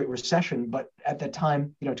Great Recession, but at the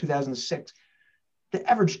time, 2006, the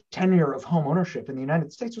average tenure of home ownership in the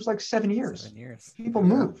United States was like 7 years. 7 years. People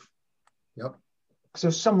move. Yep. So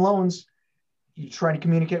some loans, you try to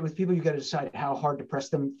communicate with people, you got to decide how hard to press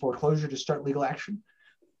them foreclosure to start legal action,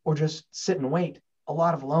 or just sit and wait. A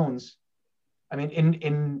lot of loans, I mean,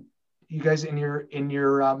 in you guys in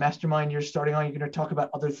your mastermind you're starting on, you're going to talk about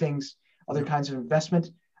other things, other kinds of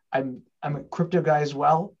investment. I'm a crypto guy as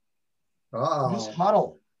well. Just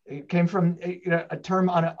hodl. It came from a term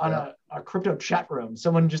on a crypto chat room.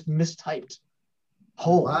 Someone just mistyped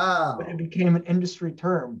hold, but it became an industry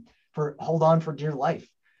term for hold on for dear life.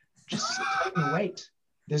 Just sit tight and wait.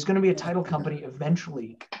 There's going to be a title company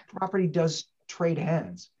eventually. Property does trade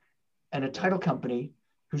hands, and a title company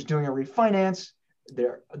who's doing a refinance,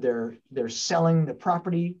 they're selling the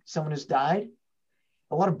property. Someone has died.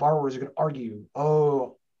 A lot of borrowers are going to argue,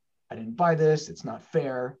 "Oh, I didn't buy this. It's not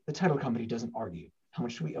fair." The title company doesn't argue. How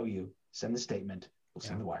much do we owe you? Send the statement. We'll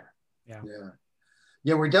send the wire.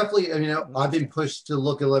 Yeah, we're definitely, I've been pushed to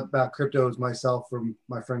look about cryptos myself from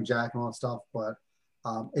my friend Jack and all that stuff, but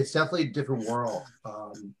it's definitely a different world.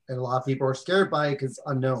 And a lot of people are scared by it because it's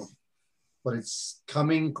unknown, but it's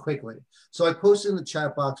coming quickly. So I posted in the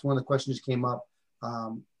chat box, one of the questions came up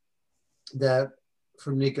that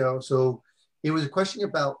from Nico. So it was a question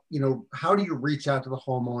about, how do you reach out to the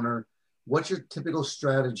homeowner? What's your typical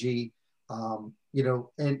strategy?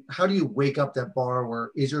 And how do you wake up that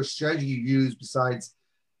borrower? Is there a strategy you use besides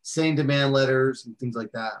sending demand letters and things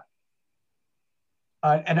like that?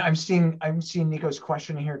 And I'm seeing Nico's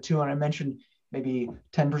question here too. And I mentioned maybe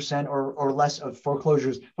 10% or less of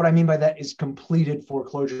foreclosures. What I mean by that is completed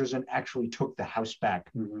foreclosures and actually took the house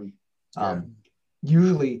back. Mm-hmm.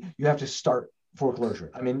 Usually you have to start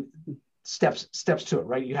foreclosure. I mean, steps to it,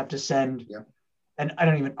 right? You have to send, and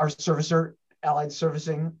our servicer, Allied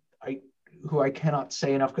Servicing, who I cannot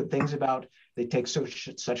say enough good things about. They take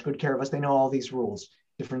such good care of us. They know all these rules,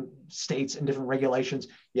 different states and different regulations.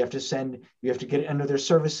 You have to get it under their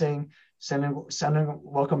servicing, send a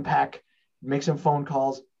welcome pack, make some phone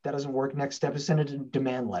calls. That doesn't work. Next step is send a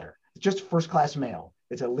demand letter. It's just first-class mail.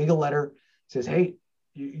 It's a legal letter. It says, hey,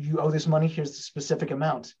 you owe this money. Here's the specific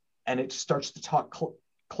amount. And it starts the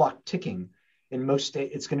clock ticking. In most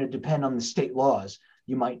states, it's going to depend on the state laws.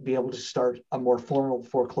 You might be able to start a more formal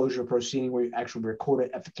foreclosure proceeding where you actually record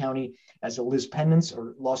it at the county as a lis pendens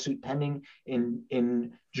or lawsuit pending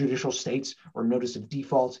in judicial states, or notice of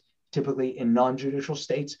default. Typically in non-judicial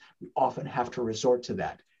states, we often have to resort to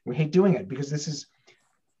that. We hate doing it because this is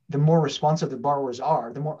the more responsive the borrowers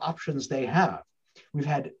are, the more options they have.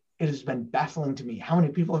 It has been baffling to me how many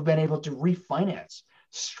people have been able to refinance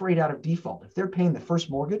straight out of default. If they're paying the first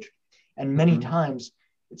mortgage, and many times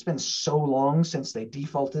it's been so long since they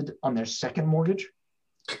defaulted on their second mortgage,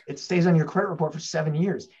 it stays on your credit report for 7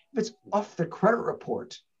 years. If it's off the credit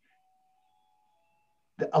report,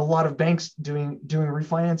 a lot of banks doing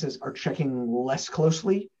refinances are checking less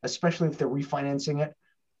closely, especially if they're refinancing it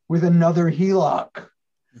with another HELOC.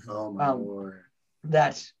 Oh my Lord.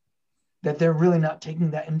 That they're really not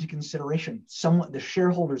taking that into consideration. The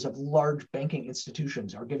shareholders of large banking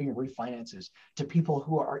institutions are giving refinances to people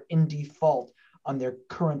who are in default on their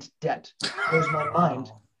current debt. Blows my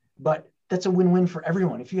mind, but that's a win-win for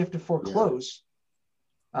everyone. If you have to foreclose,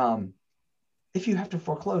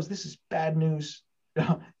 this is bad news.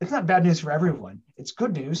 It's not bad news for everyone. It's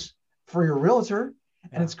good news for your realtor,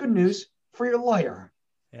 and it's good news for your lawyer.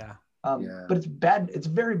 But it's bad. It's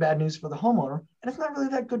very bad news for the homeowner, and it's not really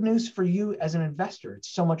that good news for you as an investor. It's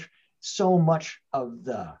so much of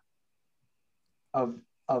the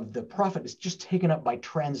profit is just taken up by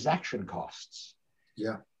transaction costs.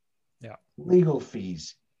 Legal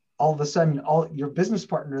fees. All of a sudden, your business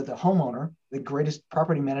partner, the homeowner, the greatest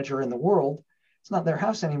property manager in the world, it's not their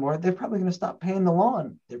house anymore. They're probably going to stop paying the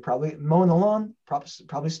lawn. They're probably mowing the lawn,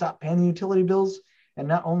 probably stop paying the utility bills. And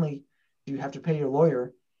not only do you have to pay your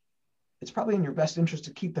lawyer, it's probably in your best interest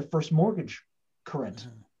to keep the first mortgage current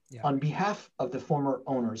on behalf of the former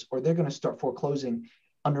owners, or they're going to start foreclosing,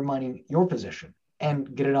 undermining your position,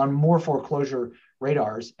 and get it on more foreclosure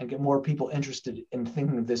radars and get more people interested in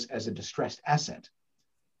thinking of this as a distressed asset.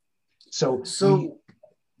 So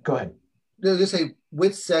go ahead. No, just say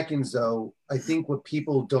with seconds though, I think what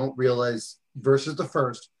people don't realize versus the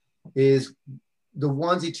first is the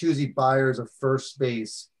onesie twosie buyers of first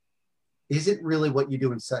space isn't really what you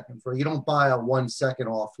do in second. For you don't buy a 1 second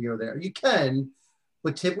off here or there. You can,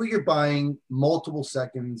 but typically you're buying multiple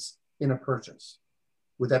seconds in a purchase.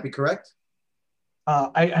 Would that be correct?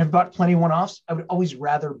 I've bought plenty of one-offs. I would always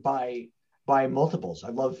rather buy multiples. I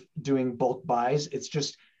love doing bulk buys. It's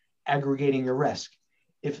just aggregating your risk.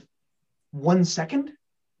 If 1 second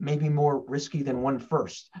may be more risky than one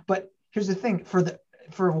first, but here's the thing: for the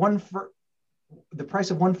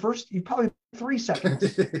price of one first, you probably 3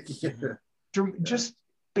 seconds. Yeah. Just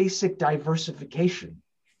basic diversification.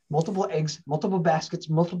 Multiple eggs, multiple baskets,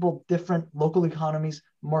 multiple different local economies,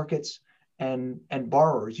 markets, and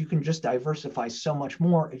borrowers. You can just diversify so much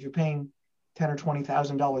more if you're paying $10,000 or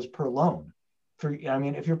 $20,000 per loan.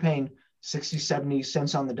 If you're paying 60, 70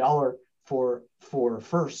 cents on the dollar for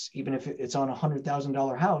firsts, even if it's on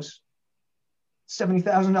 $100,000 house,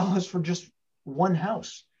 $70,000 for just one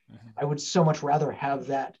house. Mm-hmm. I would so much rather have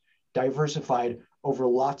that diversified over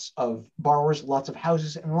lots of borrowers, lots of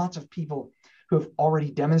houses, and lots of people who have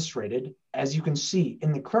already demonstrated, as you can see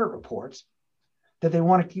in the credit reports, that they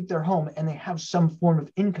want to keep their home and they have some form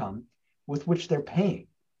of income with which they're paying.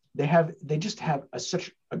 They just have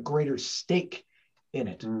such a greater stake in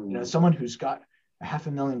it. Someone who's got a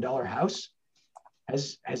 $500,000 house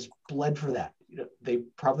has bled for that. They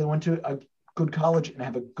probably went to a good college and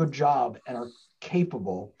have a good job and are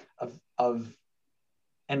capable of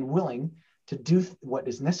and willing to do what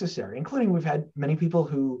is necessary, including we've had many people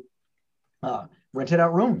who rented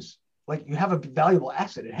out rooms. Like, you have a valuable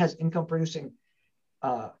asset. It has income producing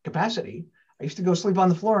capacity. I used to go sleep on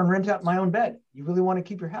the floor and rent out my own bed. You really want to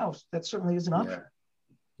keep your house? That certainly is an option.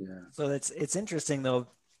 Yeah. So it's interesting though.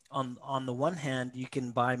 On the one hand, you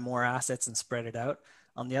can buy more assets and spread it out.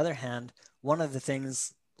 On the other hand, one of the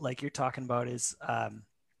things like you're talking about is,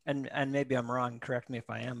 and maybe I'm wrong, correct me if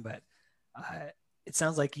I am, but it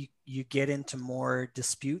sounds like you get into more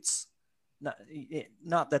disputes.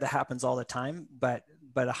 Not that it happens all the time, but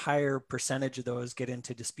a higher percentage of those get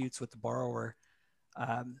into disputes with the borrower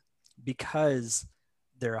because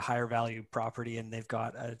they're a higher value property and they've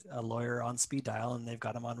got a lawyer on speed dial and they've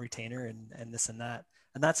got them on retainer and this and that.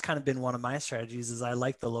 And that's kind of been one of my strategies is I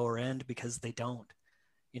like the lower end because they don't.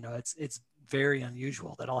 It's very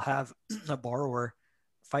unusual that I'll have a borrower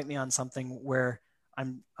fight me on something where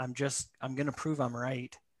I'm going to prove I'm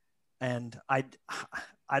right. And I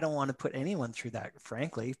don't want to put anyone through that,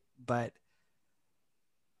 frankly, but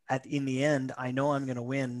in the end, I know I'm going to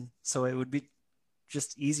win. So it would be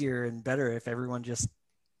just easier and better if everyone just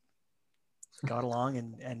got along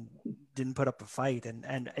and didn't put up a fight.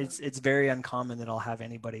 And it's very uncommon that I'll have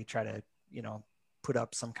anybody try to, put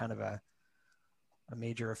up some kind of a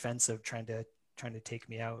major offensive trying to take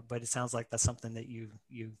me out. But it sounds like that's something that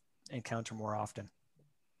you encounter more often.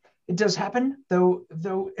 It does happen, though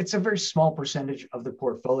it's a very small percentage of the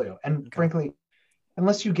portfolio. And frankly,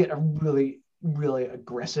 unless you get a really, really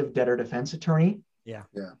aggressive debtor defense attorney,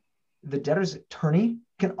 the debtor's attorney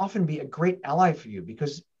can often be a great ally for you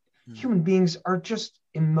because human beings are just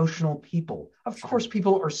emotional people. Of course,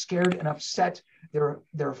 people are scared and upset. They're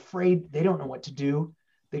afraid. They don't know what to do.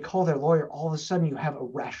 They call their lawyer. All of a sudden, you have a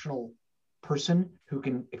rational person who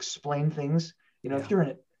can explain things. If you're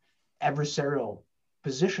in an adversarial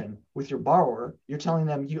position with your borrower, you're telling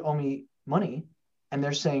them you owe me money, and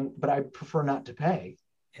they're saying, but I prefer not to pay.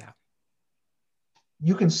 Yeah.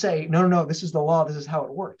 You can say, no, this is the law. This is how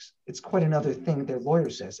it works. It's quite another thing their lawyer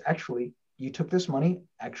says. Actually, you took this money.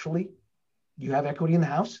 Actually, you have equity in the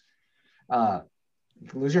house. You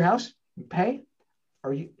can lose your house, you pay,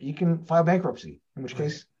 or you can file bankruptcy, in which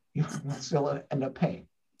case you will still end up paying.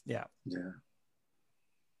 Yeah.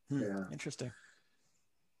 Yeah. Interesting.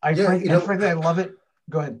 Frankly, I love it.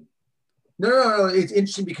 Go ahead. No. It's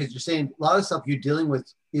interesting because you're saying a lot of stuff you're dealing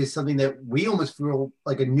with is something that we almost feel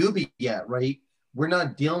like a newbie at, right? We're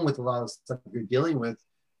not dealing with a lot of stuff you're dealing with.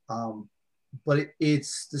 But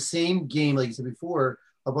it's the same game, like you said before,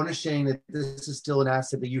 of understanding that this is still an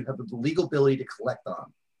asset that you have the legal ability to collect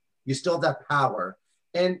on. You still have that power.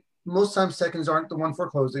 And most times seconds aren't the one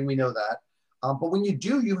foreclosing. We know that. But when you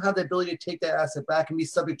do, you have the ability to take that asset back and be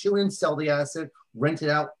subject to and sell the asset, rent it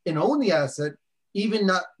out, and own the asset, even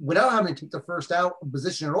not without having to take the first out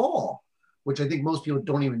position at all, which I think most people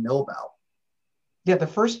don't even know about. Yeah, the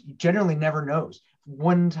first generally never knows.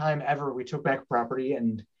 One time ever, we took back property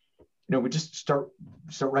and we just start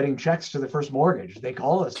writing checks to the first mortgage. They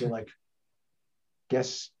call us. They're like,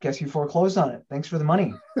 guess you foreclosed on it. Thanks for the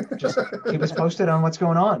money. Just keep us posted on what's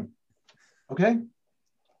going on. Okay.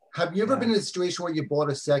 Have you ever been in a situation where you bought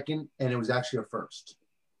a second and it was actually a first?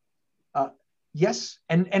 Yes.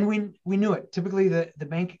 And we knew it. Typically the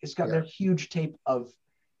bank has got their huge tape of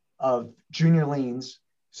junior liens,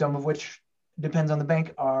 some of which depends on the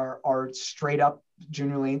bank are straight up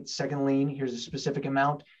junior lien, second lien, here's a specific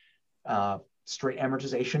amount, straight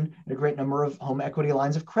amortization, and a great number of home equity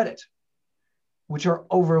lines of credit, which are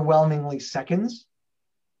overwhelmingly seconds.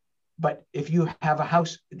 But if you have a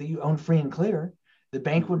house that you own free and clear, the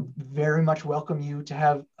bank would very much welcome you to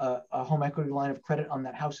have a home equity line of credit on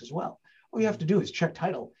that house as well. All you have to do is check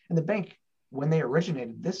title. And the bank, when they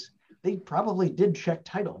originated this, they probably did check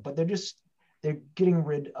title, but they're getting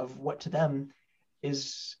rid of what to them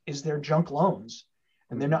is their junk loans.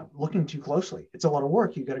 And they're not looking too closely. It's a lot of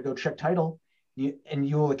work. You got to go check title. And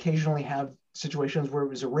you will occasionally have situations where it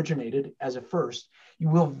was originated as a first. You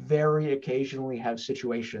will very occasionally have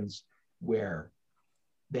situations where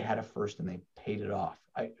they had a first and they paid it off.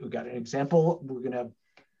 We got an example. We're going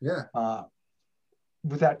to,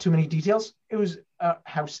 without too many details, it was a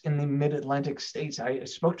house in the mid-Atlantic states. I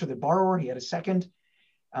spoke to the borrower. He had a second.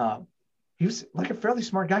 He was like a fairly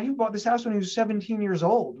smart guy. He bought this house when he was 17 years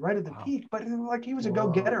old, right at the peak, but like he was a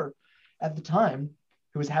go-getter at the time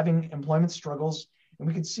who was having employment struggles. And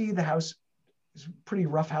we could see the house is a pretty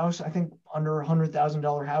rough house. I think under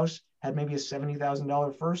 $100,000 house, had maybe a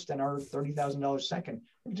 $70,000 first and our $30,000 second.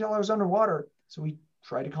 We could tell I was underwater. So we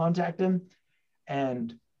tried to contact him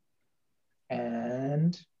and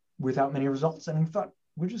without many results. And we thought,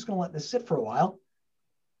 we're just going to let this sit for a while.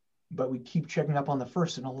 But we keep checking up on the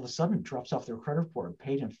first, and all of a sudden it drops off their credit report,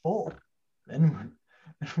 paid in full. Then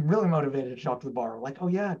we're really motivated to talk to the borrower, like, oh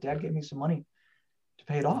yeah, Dad gave me some money to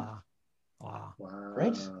pay it off. Wow.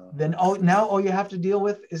 Right? Then now all you have to deal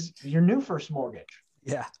with is your new first mortgage.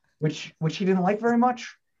 Yeah. Which he didn't like very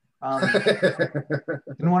much.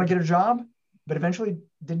 Didn't want to get a job, but eventually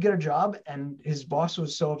did get a job, and his boss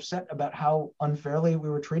was so upset about how unfairly we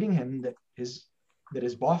were treating him that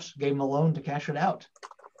his boss gave him a loan to cash it out.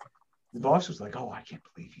 The boss was like, oh, I can't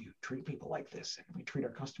believe you treat people like this. And we treat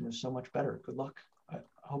our customers so much better. Good luck. I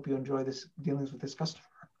hope you enjoy this dealings with this customer.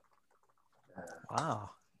 Wow.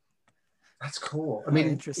 That's cool. I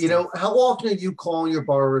mean, how often are you calling your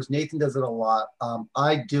borrowers? Nathan does it a lot.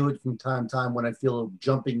 I do it from time to time when I feel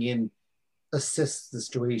jumping in assists the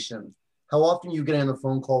situation. How often you get on the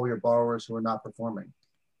phone call with your borrowers who are not performing?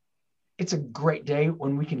 It's a great day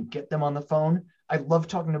when we can get them on the phone. I love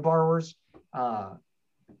talking to borrowers.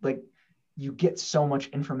 You get so much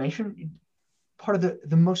information. Part of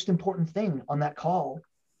the most important thing on that call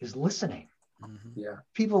is listening. Mm-hmm. Yeah.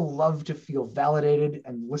 People love to feel validated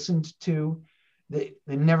and listened to. They're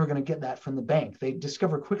never going to get that from the bank. They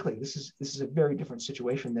discover quickly this is a very different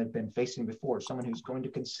situation they've been facing before. Someone who's going to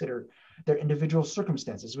consider their individual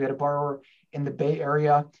circumstances. We had a borrower in the Bay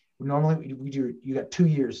Area. Normally you got 2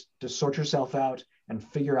 years to sort yourself out and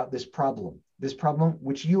figure out this problem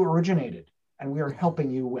which you originated and we are helping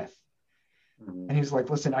you with. And he's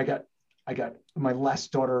like, listen, I got my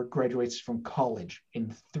last daughter graduates from college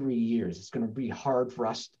in 3 years. It's going to be hard for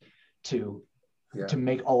us to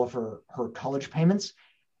make all of her college payments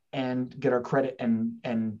and get our credit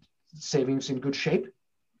and savings in good shape.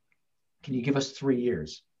 Can you give us 3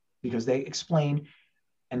 years? Because they explained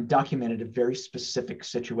and documented a very specific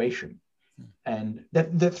situation. And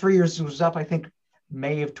the 3 years was up, I think,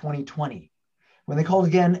 May of 2020. When they called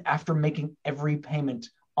again after making every payment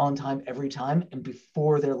on time, every time, and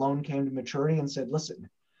before their loan came to maturity and said, listen,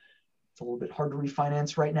 it's a little bit hard to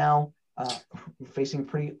refinance right now. We're facing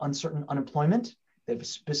pretty uncertain unemployment. They have a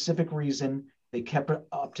specific reason. They kept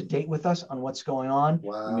up to date with us on what's going on.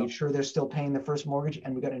 Wow. We made sure they're still paying the first mortgage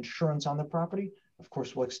and we got insurance on the property. Of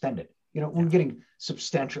course, we'll extend it. We're getting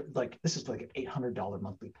substantial, this is like an $800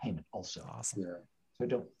 monthly payment also. Awesome. Yeah.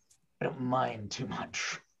 So I don't mind too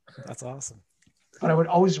much. That's awesome. But I would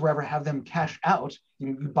always rather have them cash out.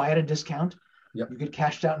 You buy at a discount, Yep. You get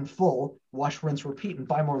cashed out in full, wash, rinse, repeat, and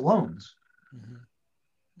buy more loans.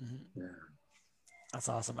 Mm-hmm. Mm-hmm. Yeah. That's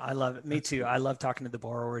awesome. I love it. Me too. I love talking to the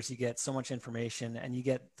borrowers. You get so much information and you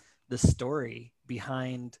get the story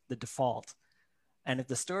behind the default. And if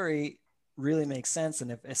the story really makes sense,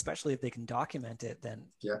 and especially if they can document it, then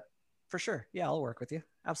for sure. Yeah, I'll work with you.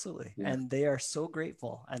 Absolutely. Yeah. And they are so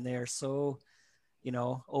grateful and they are so,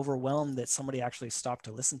 overwhelmed that somebody actually stopped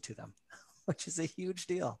to listen to them, which is a huge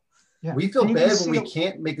deal. Yeah. We feel bad when we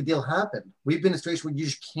can't make the deal happen. We've been in a situation where you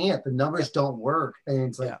just can't. The numbers don't work. And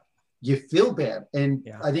it's like, you feel bad. And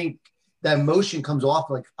I think that emotion comes off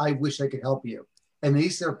like, I wish I could help you. And at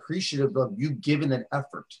least they're appreciative of you giving that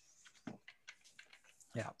effort.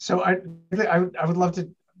 Yeah. So I would love to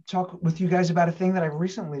talk with you guys about a thing that I've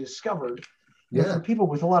recently discovered. For people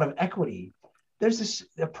with a lot of equity, there's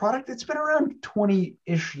a product that's been around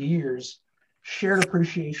 20-ish years, shared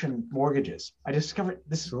appreciation mortgages. I discovered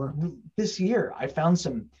this year. I found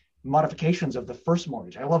some modifications of the first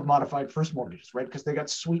mortgage. I love modified first mortgages, right? Because they got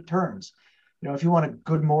sweet terms. If you want a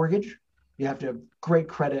good mortgage, you have to have great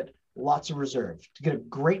credit, lots of reserve. To get a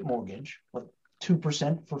great mortgage, like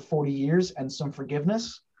 2% for 40 years and some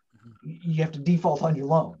forgiveness, you have to default on your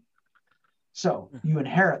loan. So you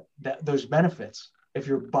inherit those benefits if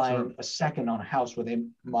you're buying a second on a house where they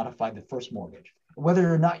modified the first mortgage.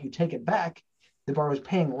 Whether or not you take it back, the borrower is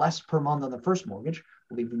paying less per month on the first mortgage,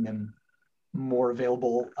 leaving them more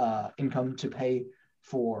available income to pay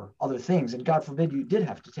for other things. And God forbid you did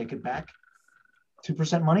have to take it back.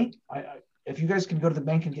 2% money. If you guys can go to the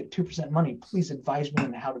bank and get 2% money, please advise me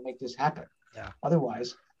on how to make this happen. Yeah.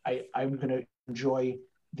 Otherwise, I'm going to enjoy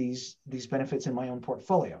these benefits in my own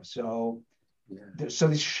portfolio. So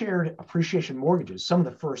these shared appreciation mortgages, some of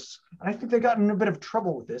the firsts, and I think they've gotten in a bit of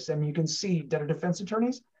trouble with this. And you can see debtor defense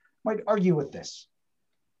attorneys might argue with this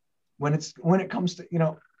when it comes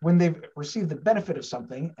to, when they've received the benefit of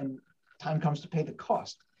something and time comes to pay the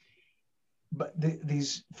cost. But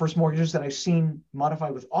these first mortgages that I've seen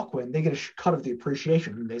modified with Ocwen, they get a cut of the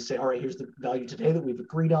appreciation. And they say, all right, here's the value today that we've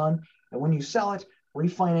agreed on. And when you sell it,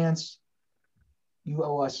 refinance, you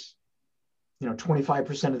owe us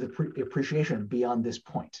 25% of the appreciation beyond this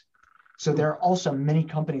point. So there are also many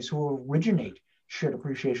companies who originate shared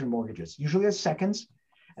appreciation mortgages, usually as seconds,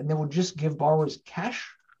 and they will just give borrowers cash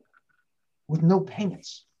with no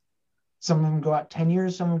payments. Some of them go out 10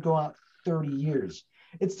 years, some of them go out 30 years.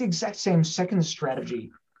 It's the exact same second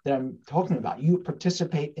strategy that I'm talking about. You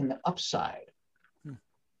participate in the upside.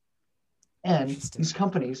 And these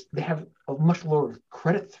companies, they have a much lower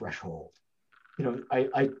credit threshold.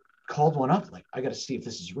 I called one up, like, I got to see if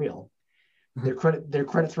this is real. Their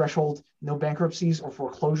credit threshold, no bankruptcies or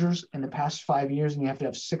foreclosures in the past 5 years, and you have to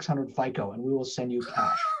have 600 FICO, and we will send you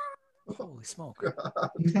cash. Holy smoke. Do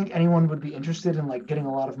you think anyone would be interested in like getting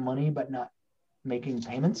a lot of money but not making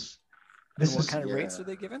payments? What kind of rates are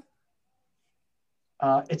they given?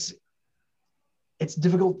 It's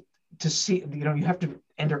difficult to see. You have to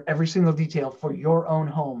enter every single detail for your own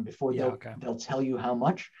home before they'll tell you how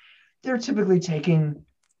much. They're typically taking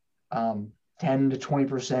 10 to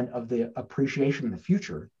 20% of the appreciation in the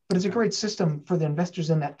future. But it's a great system for the investors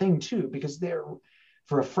in that thing too, because they're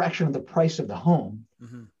for a fraction of the price of the home.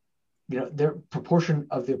 Their proportion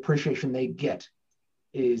of the appreciation they get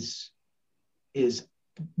is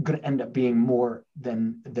going to end up being more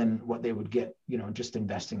than what they would get, just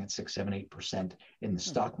investing at 6, 7, 8% in the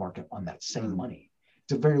stock market on that same money.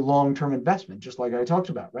 It's a very long-term investment, just like I talked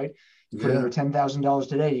about, right? You put in your $10,000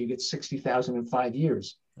 today, you get $60,000 in 5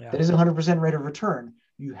 years. Yeah. That is 100% rate of return.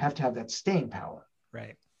 You have to have that staying power.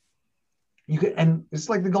 Right. And it's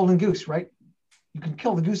like the golden goose, right? You can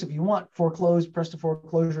kill the goose if you want, foreclose, press to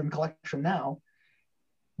foreclosure and collection now,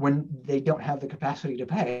 when they don't have the capacity to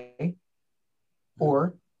pay,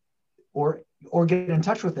 or get in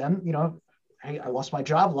touch with them. Hey, I lost my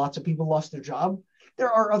job. Lots of people lost their job.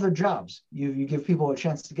 There are other jobs. You give people a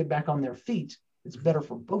chance to get back on their feet. It's better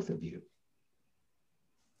for both of you.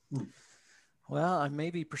 Well, I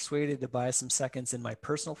may be persuaded to buy some seconds in my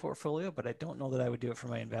personal portfolio, but I don't know that I would do it for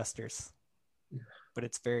my investors. But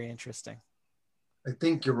it's very interesting. I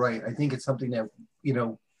think you're right. I think it's something that,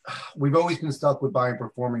 we've always been stuck with buying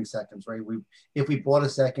performing seconds, right? If we bought a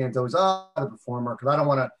second, it's always, the performer, because I don't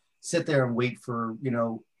want to sit there and wait for,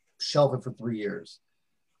 shelf it for 3 years.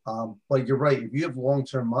 But you're right. If you have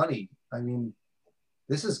long-term money, I mean,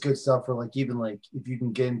 this is good stuff for even if you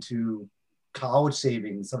can get into college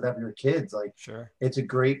savings, stuff that for your kids, sure, it's a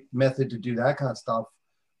great method to do that kind of stuff.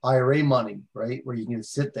 IRA money, right? Where you can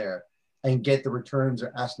sit there and get the returns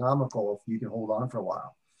are astronomical if you can hold on for a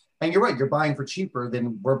while. And you're right, you're buying for cheaper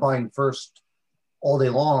than we're buying first all day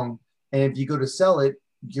long. And if you go to sell it,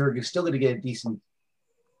 you're still going to get a decent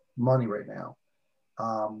money right now.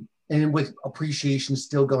 And with appreciation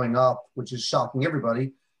still going up, which is shocking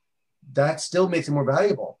everybody, that still makes it more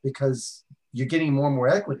valuable because you're getting more and more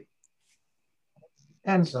equity.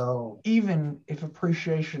 And so even if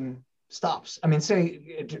appreciation stops, I mean, say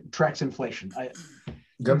it tracks inflation.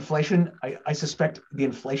 Inflation, I suspect the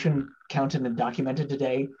inflation counted and documented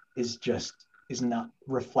today is not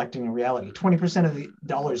reflecting reality. 20% of the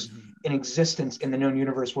dollars in existence in the known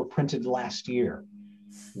universe were printed last year.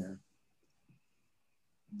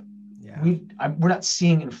 We're not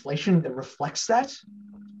seeing inflation that reflects that,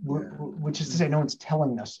 which is to say no one's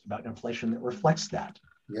telling us about inflation that reflects that.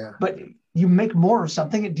 Yeah. But you make more of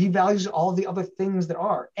something, it devalues all the other things that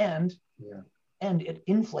are, and it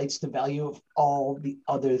inflates the value of all the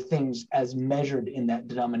other things as measured in that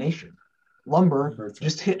denomination. Lumber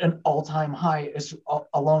just hit an all-time high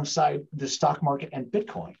alongside the stock market and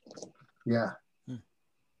Bitcoin. Yeah.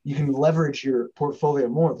 You can leverage your portfolio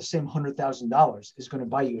more. The same $100,000 is going to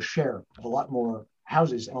buy you a share of a lot more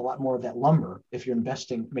houses and a lot more of that lumber if you're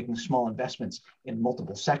making small investments in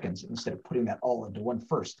multiple seconds instead of putting that all into one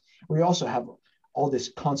first, where you also have all this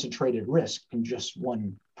concentrated risk in just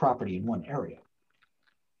one property in one area.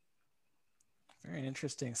 Very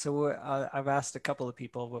interesting. So I've asked a couple of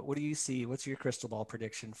people, but what do you see? What's your crystal ball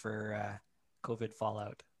prediction for COVID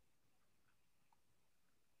fallout?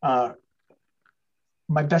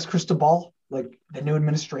 My best crystal ball, like the new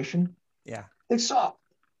administration. Yeah. They saw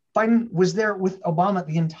Biden was there with Obama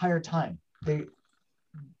the entire time. There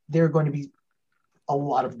are going to be a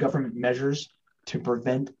lot of government measures to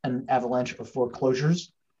prevent an avalanche of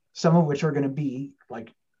foreclosures, some of which are going to be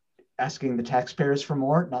like asking the taxpayers for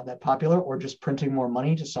more, not that popular, or just printing more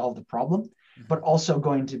money to solve the problem, but also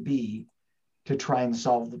going to be to try and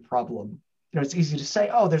solve the problem. You know, it's easy to say,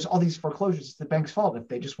 oh, there's all these foreclosures, it's the bank's fault. If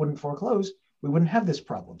they just wouldn't foreclose, we wouldn't have this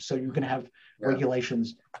problem. So you can have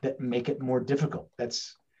regulations that make it more difficult.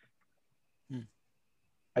 That's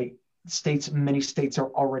many states are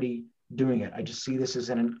already doing it. I just see this as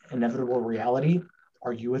an inevitable reality.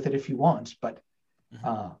 Argue with it if you want, but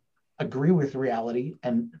agree with reality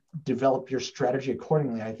and develop your strategy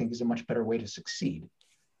accordingly, I think is a much better way to succeed.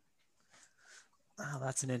 Wow,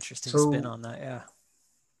 that's an interesting spin on that. Yeah.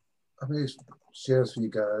 I'm going to share this with you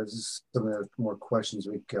guys. Some of the more questions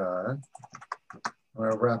we got. I'm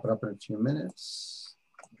going to wrap it up in a few minutes,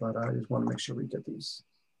 but I just want to make sure we get these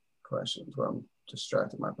questions. Well, I'm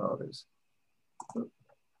distracted. My apologies.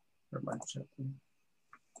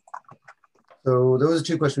 So those are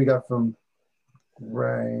two questions we got from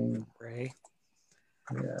Ray.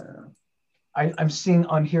 Yeah. I'm seeing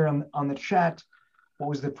on here on the chat, what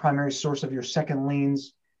was the primary source of your second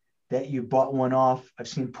liens that you bought one off? I've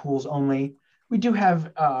seen pools only. We do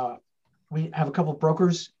have we have a couple of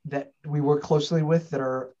brokers that we work closely with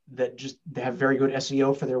that they have very good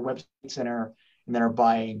SEO for their websites and that are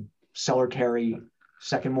buying seller carry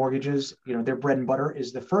second mortgages. You know, their bread and butter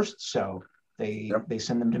is the first, so they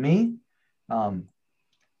send them to me.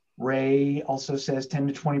 Ray also says 10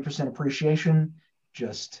 to 20% appreciation.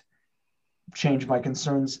 Just change my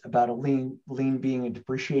concerns about a lien being a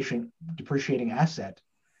depreciating asset.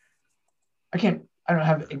 I don't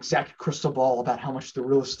have exact crystal ball about how much the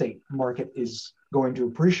real estate market is going to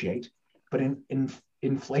appreciate, but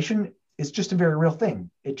inflation is just a very real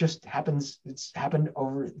thing. It just happens. It's happened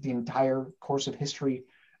over the entire course of history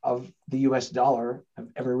of the US dollar. I have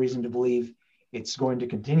every reason to believe it's going to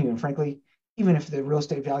continue. And frankly, even if the real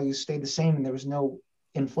estate values stayed the same and there was no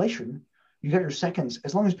inflation, you got your seconds.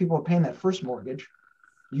 As long as people are paying that first mortgage,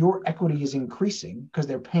 your equity is increasing because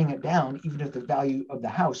they're paying it down, even if the value of the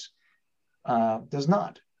house does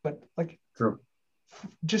not. But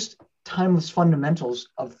just timeless fundamentals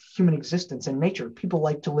of human existence and nature. People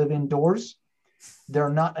like to live indoors. There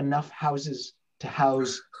are not enough houses to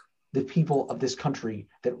house the people of this country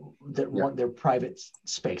that want their private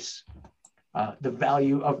space. The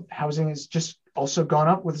value of housing has just also gone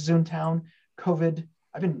up with Zoomtown, COVID.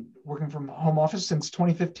 I've been working from home office since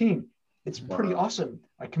 2015. It's pretty awesome.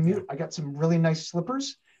 I commute. I got some really nice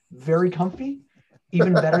slippers, very comfy,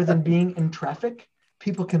 even better than being in traffic.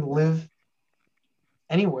 People can live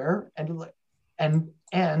anywhere,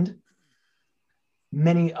 and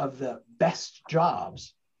many of the best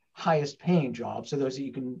jobs, highest paying jobs, are those that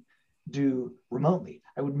you can do remotely.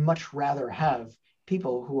 I would much rather have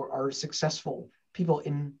people who are successful, people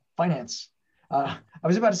in finance. I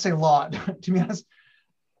was about to say law. To be honest,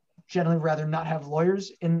 generally rather not have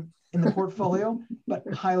lawyers in the portfolio, but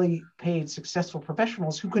highly paid, successful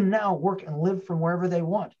professionals who can now work and live from wherever they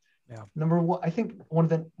want. Yeah. I think one of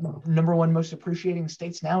the number one most appreciating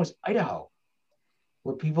states now is Idaho,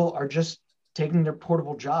 where people are just taking their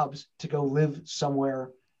portable jobs to go live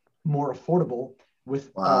somewhere more affordable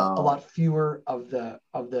with a lot fewer of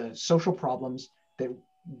the social problems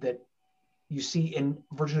that you see in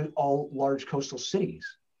virtually all large coastal cities.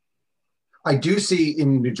 I do see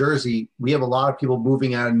in New Jersey, we have a lot of people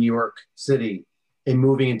moving out of New York City and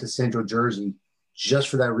moving into Central Jersey just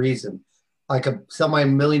for that reason. I could sell my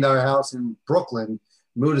 $1 million house in Brooklyn,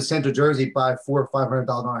 move to Central Jersey, buy $400,000 or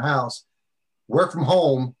 $500,000 house, work from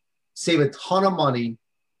home, save a ton of money,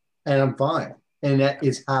 and I'm fine. And that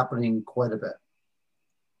is happening quite a bit.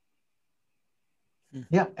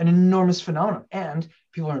 Yeah, an enormous phenomenon. And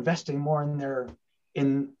people are investing more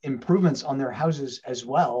in improvements on their houses as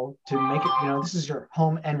well to make it, this is your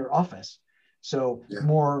home and your office. So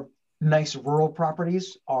more nice rural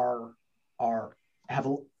properties have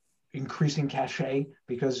increasing cachet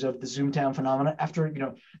because of the Zoomtown phenomenon. After,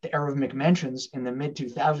 the era of McMansions in the mid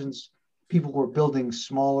 2000s, people were building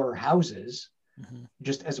smaller houses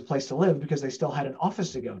just as a place to live because they still had an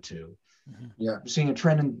office to go to. Yeah. I'm seeing a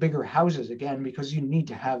trend in bigger houses again, because you need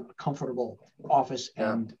to have a comfortable office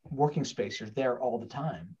and working space. You're there all the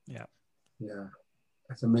time. Yeah. Yeah.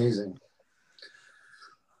 That's amazing.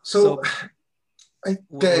 So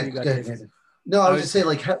go ahead. No, I was just saying,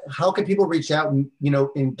 like, how can people reach out and, you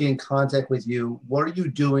know, and get in contact with you? What are you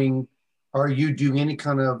doing? Are you doing any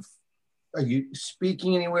kind of, are you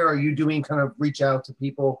speaking anywhere? Are you doing kind of reach out to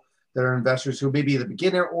people that are investors who may be the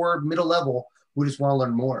beginner or middle level who just want to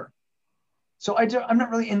learn more? So I'm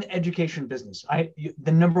not really in the education business.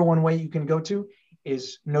 The number one way you can go to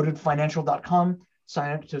is notedfinancial.com.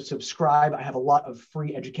 Sign up to subscribe. I have a lot of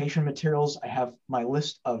free education materials. I have my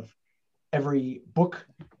list of every book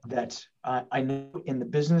that I know in the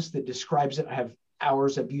business that describes it. I have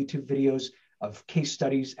hours of YouTube videos of case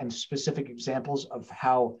studies and specific examples of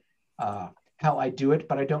how I do it.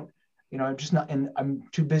 But I don't, you know, I'm just not, and I'm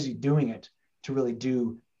too busy doing it to really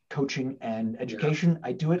do coaching and education.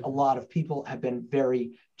 I do it. A lot of people have been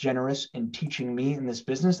very generous in teaching me in this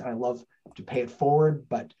business, and I love to pay it forward,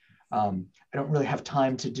 but I don't really have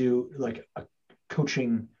time to do like a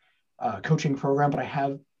coaching program. But I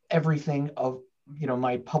have everything of, you know,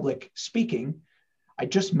 my public speaking. I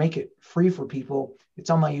just make it free for people. It's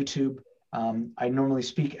on my YouTube. I normally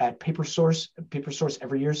speak at Papersource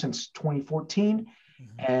every year since 2014.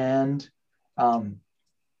 And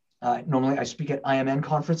normally I speak at IMN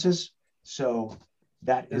conferences. So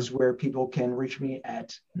that is where people can reach me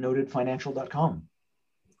at notedfinancial.com.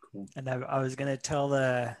 Cool. And I was going to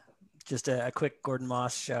tell just a quick Gordon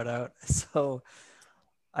Moss shout out. So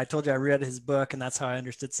I told you I read his book, and that's how I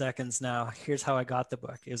understood seconds. Now, here's how I got the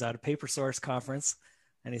book. It was at a Papersource conference,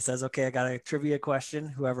 and he says, okay, I got a trivia question.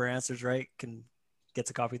 Whoever answers right gets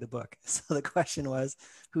a copy of the book. So the question was,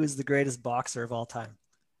 who is the greatest boxer of all time?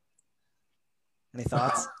 Any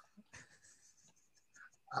thoughts?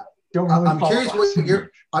 I'm curious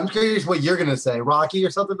what you're going to say. Rocky or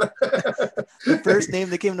something? The first name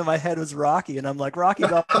that came to my head was Rocky, and I'm like, Rocky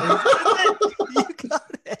got it. You got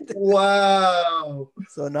it. Wow.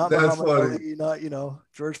 So not Muhammad Ali, not, you know,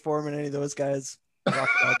 George Foreman, any of those guys.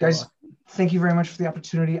 Guys, thank you very much for the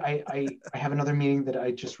opportunity. I have another meeting that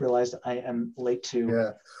I just realized I am late to.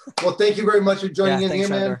 Yeah. Well, thank you very much for joining in here,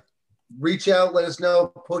 man. Chandler. Reach out, let us know,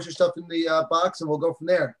 post your stuff in the box, and we'll go from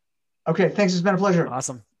there. Okay, thanks. It's been a pleasure.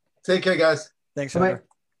 Awesome. Take care, guys. Thanks, Chandler.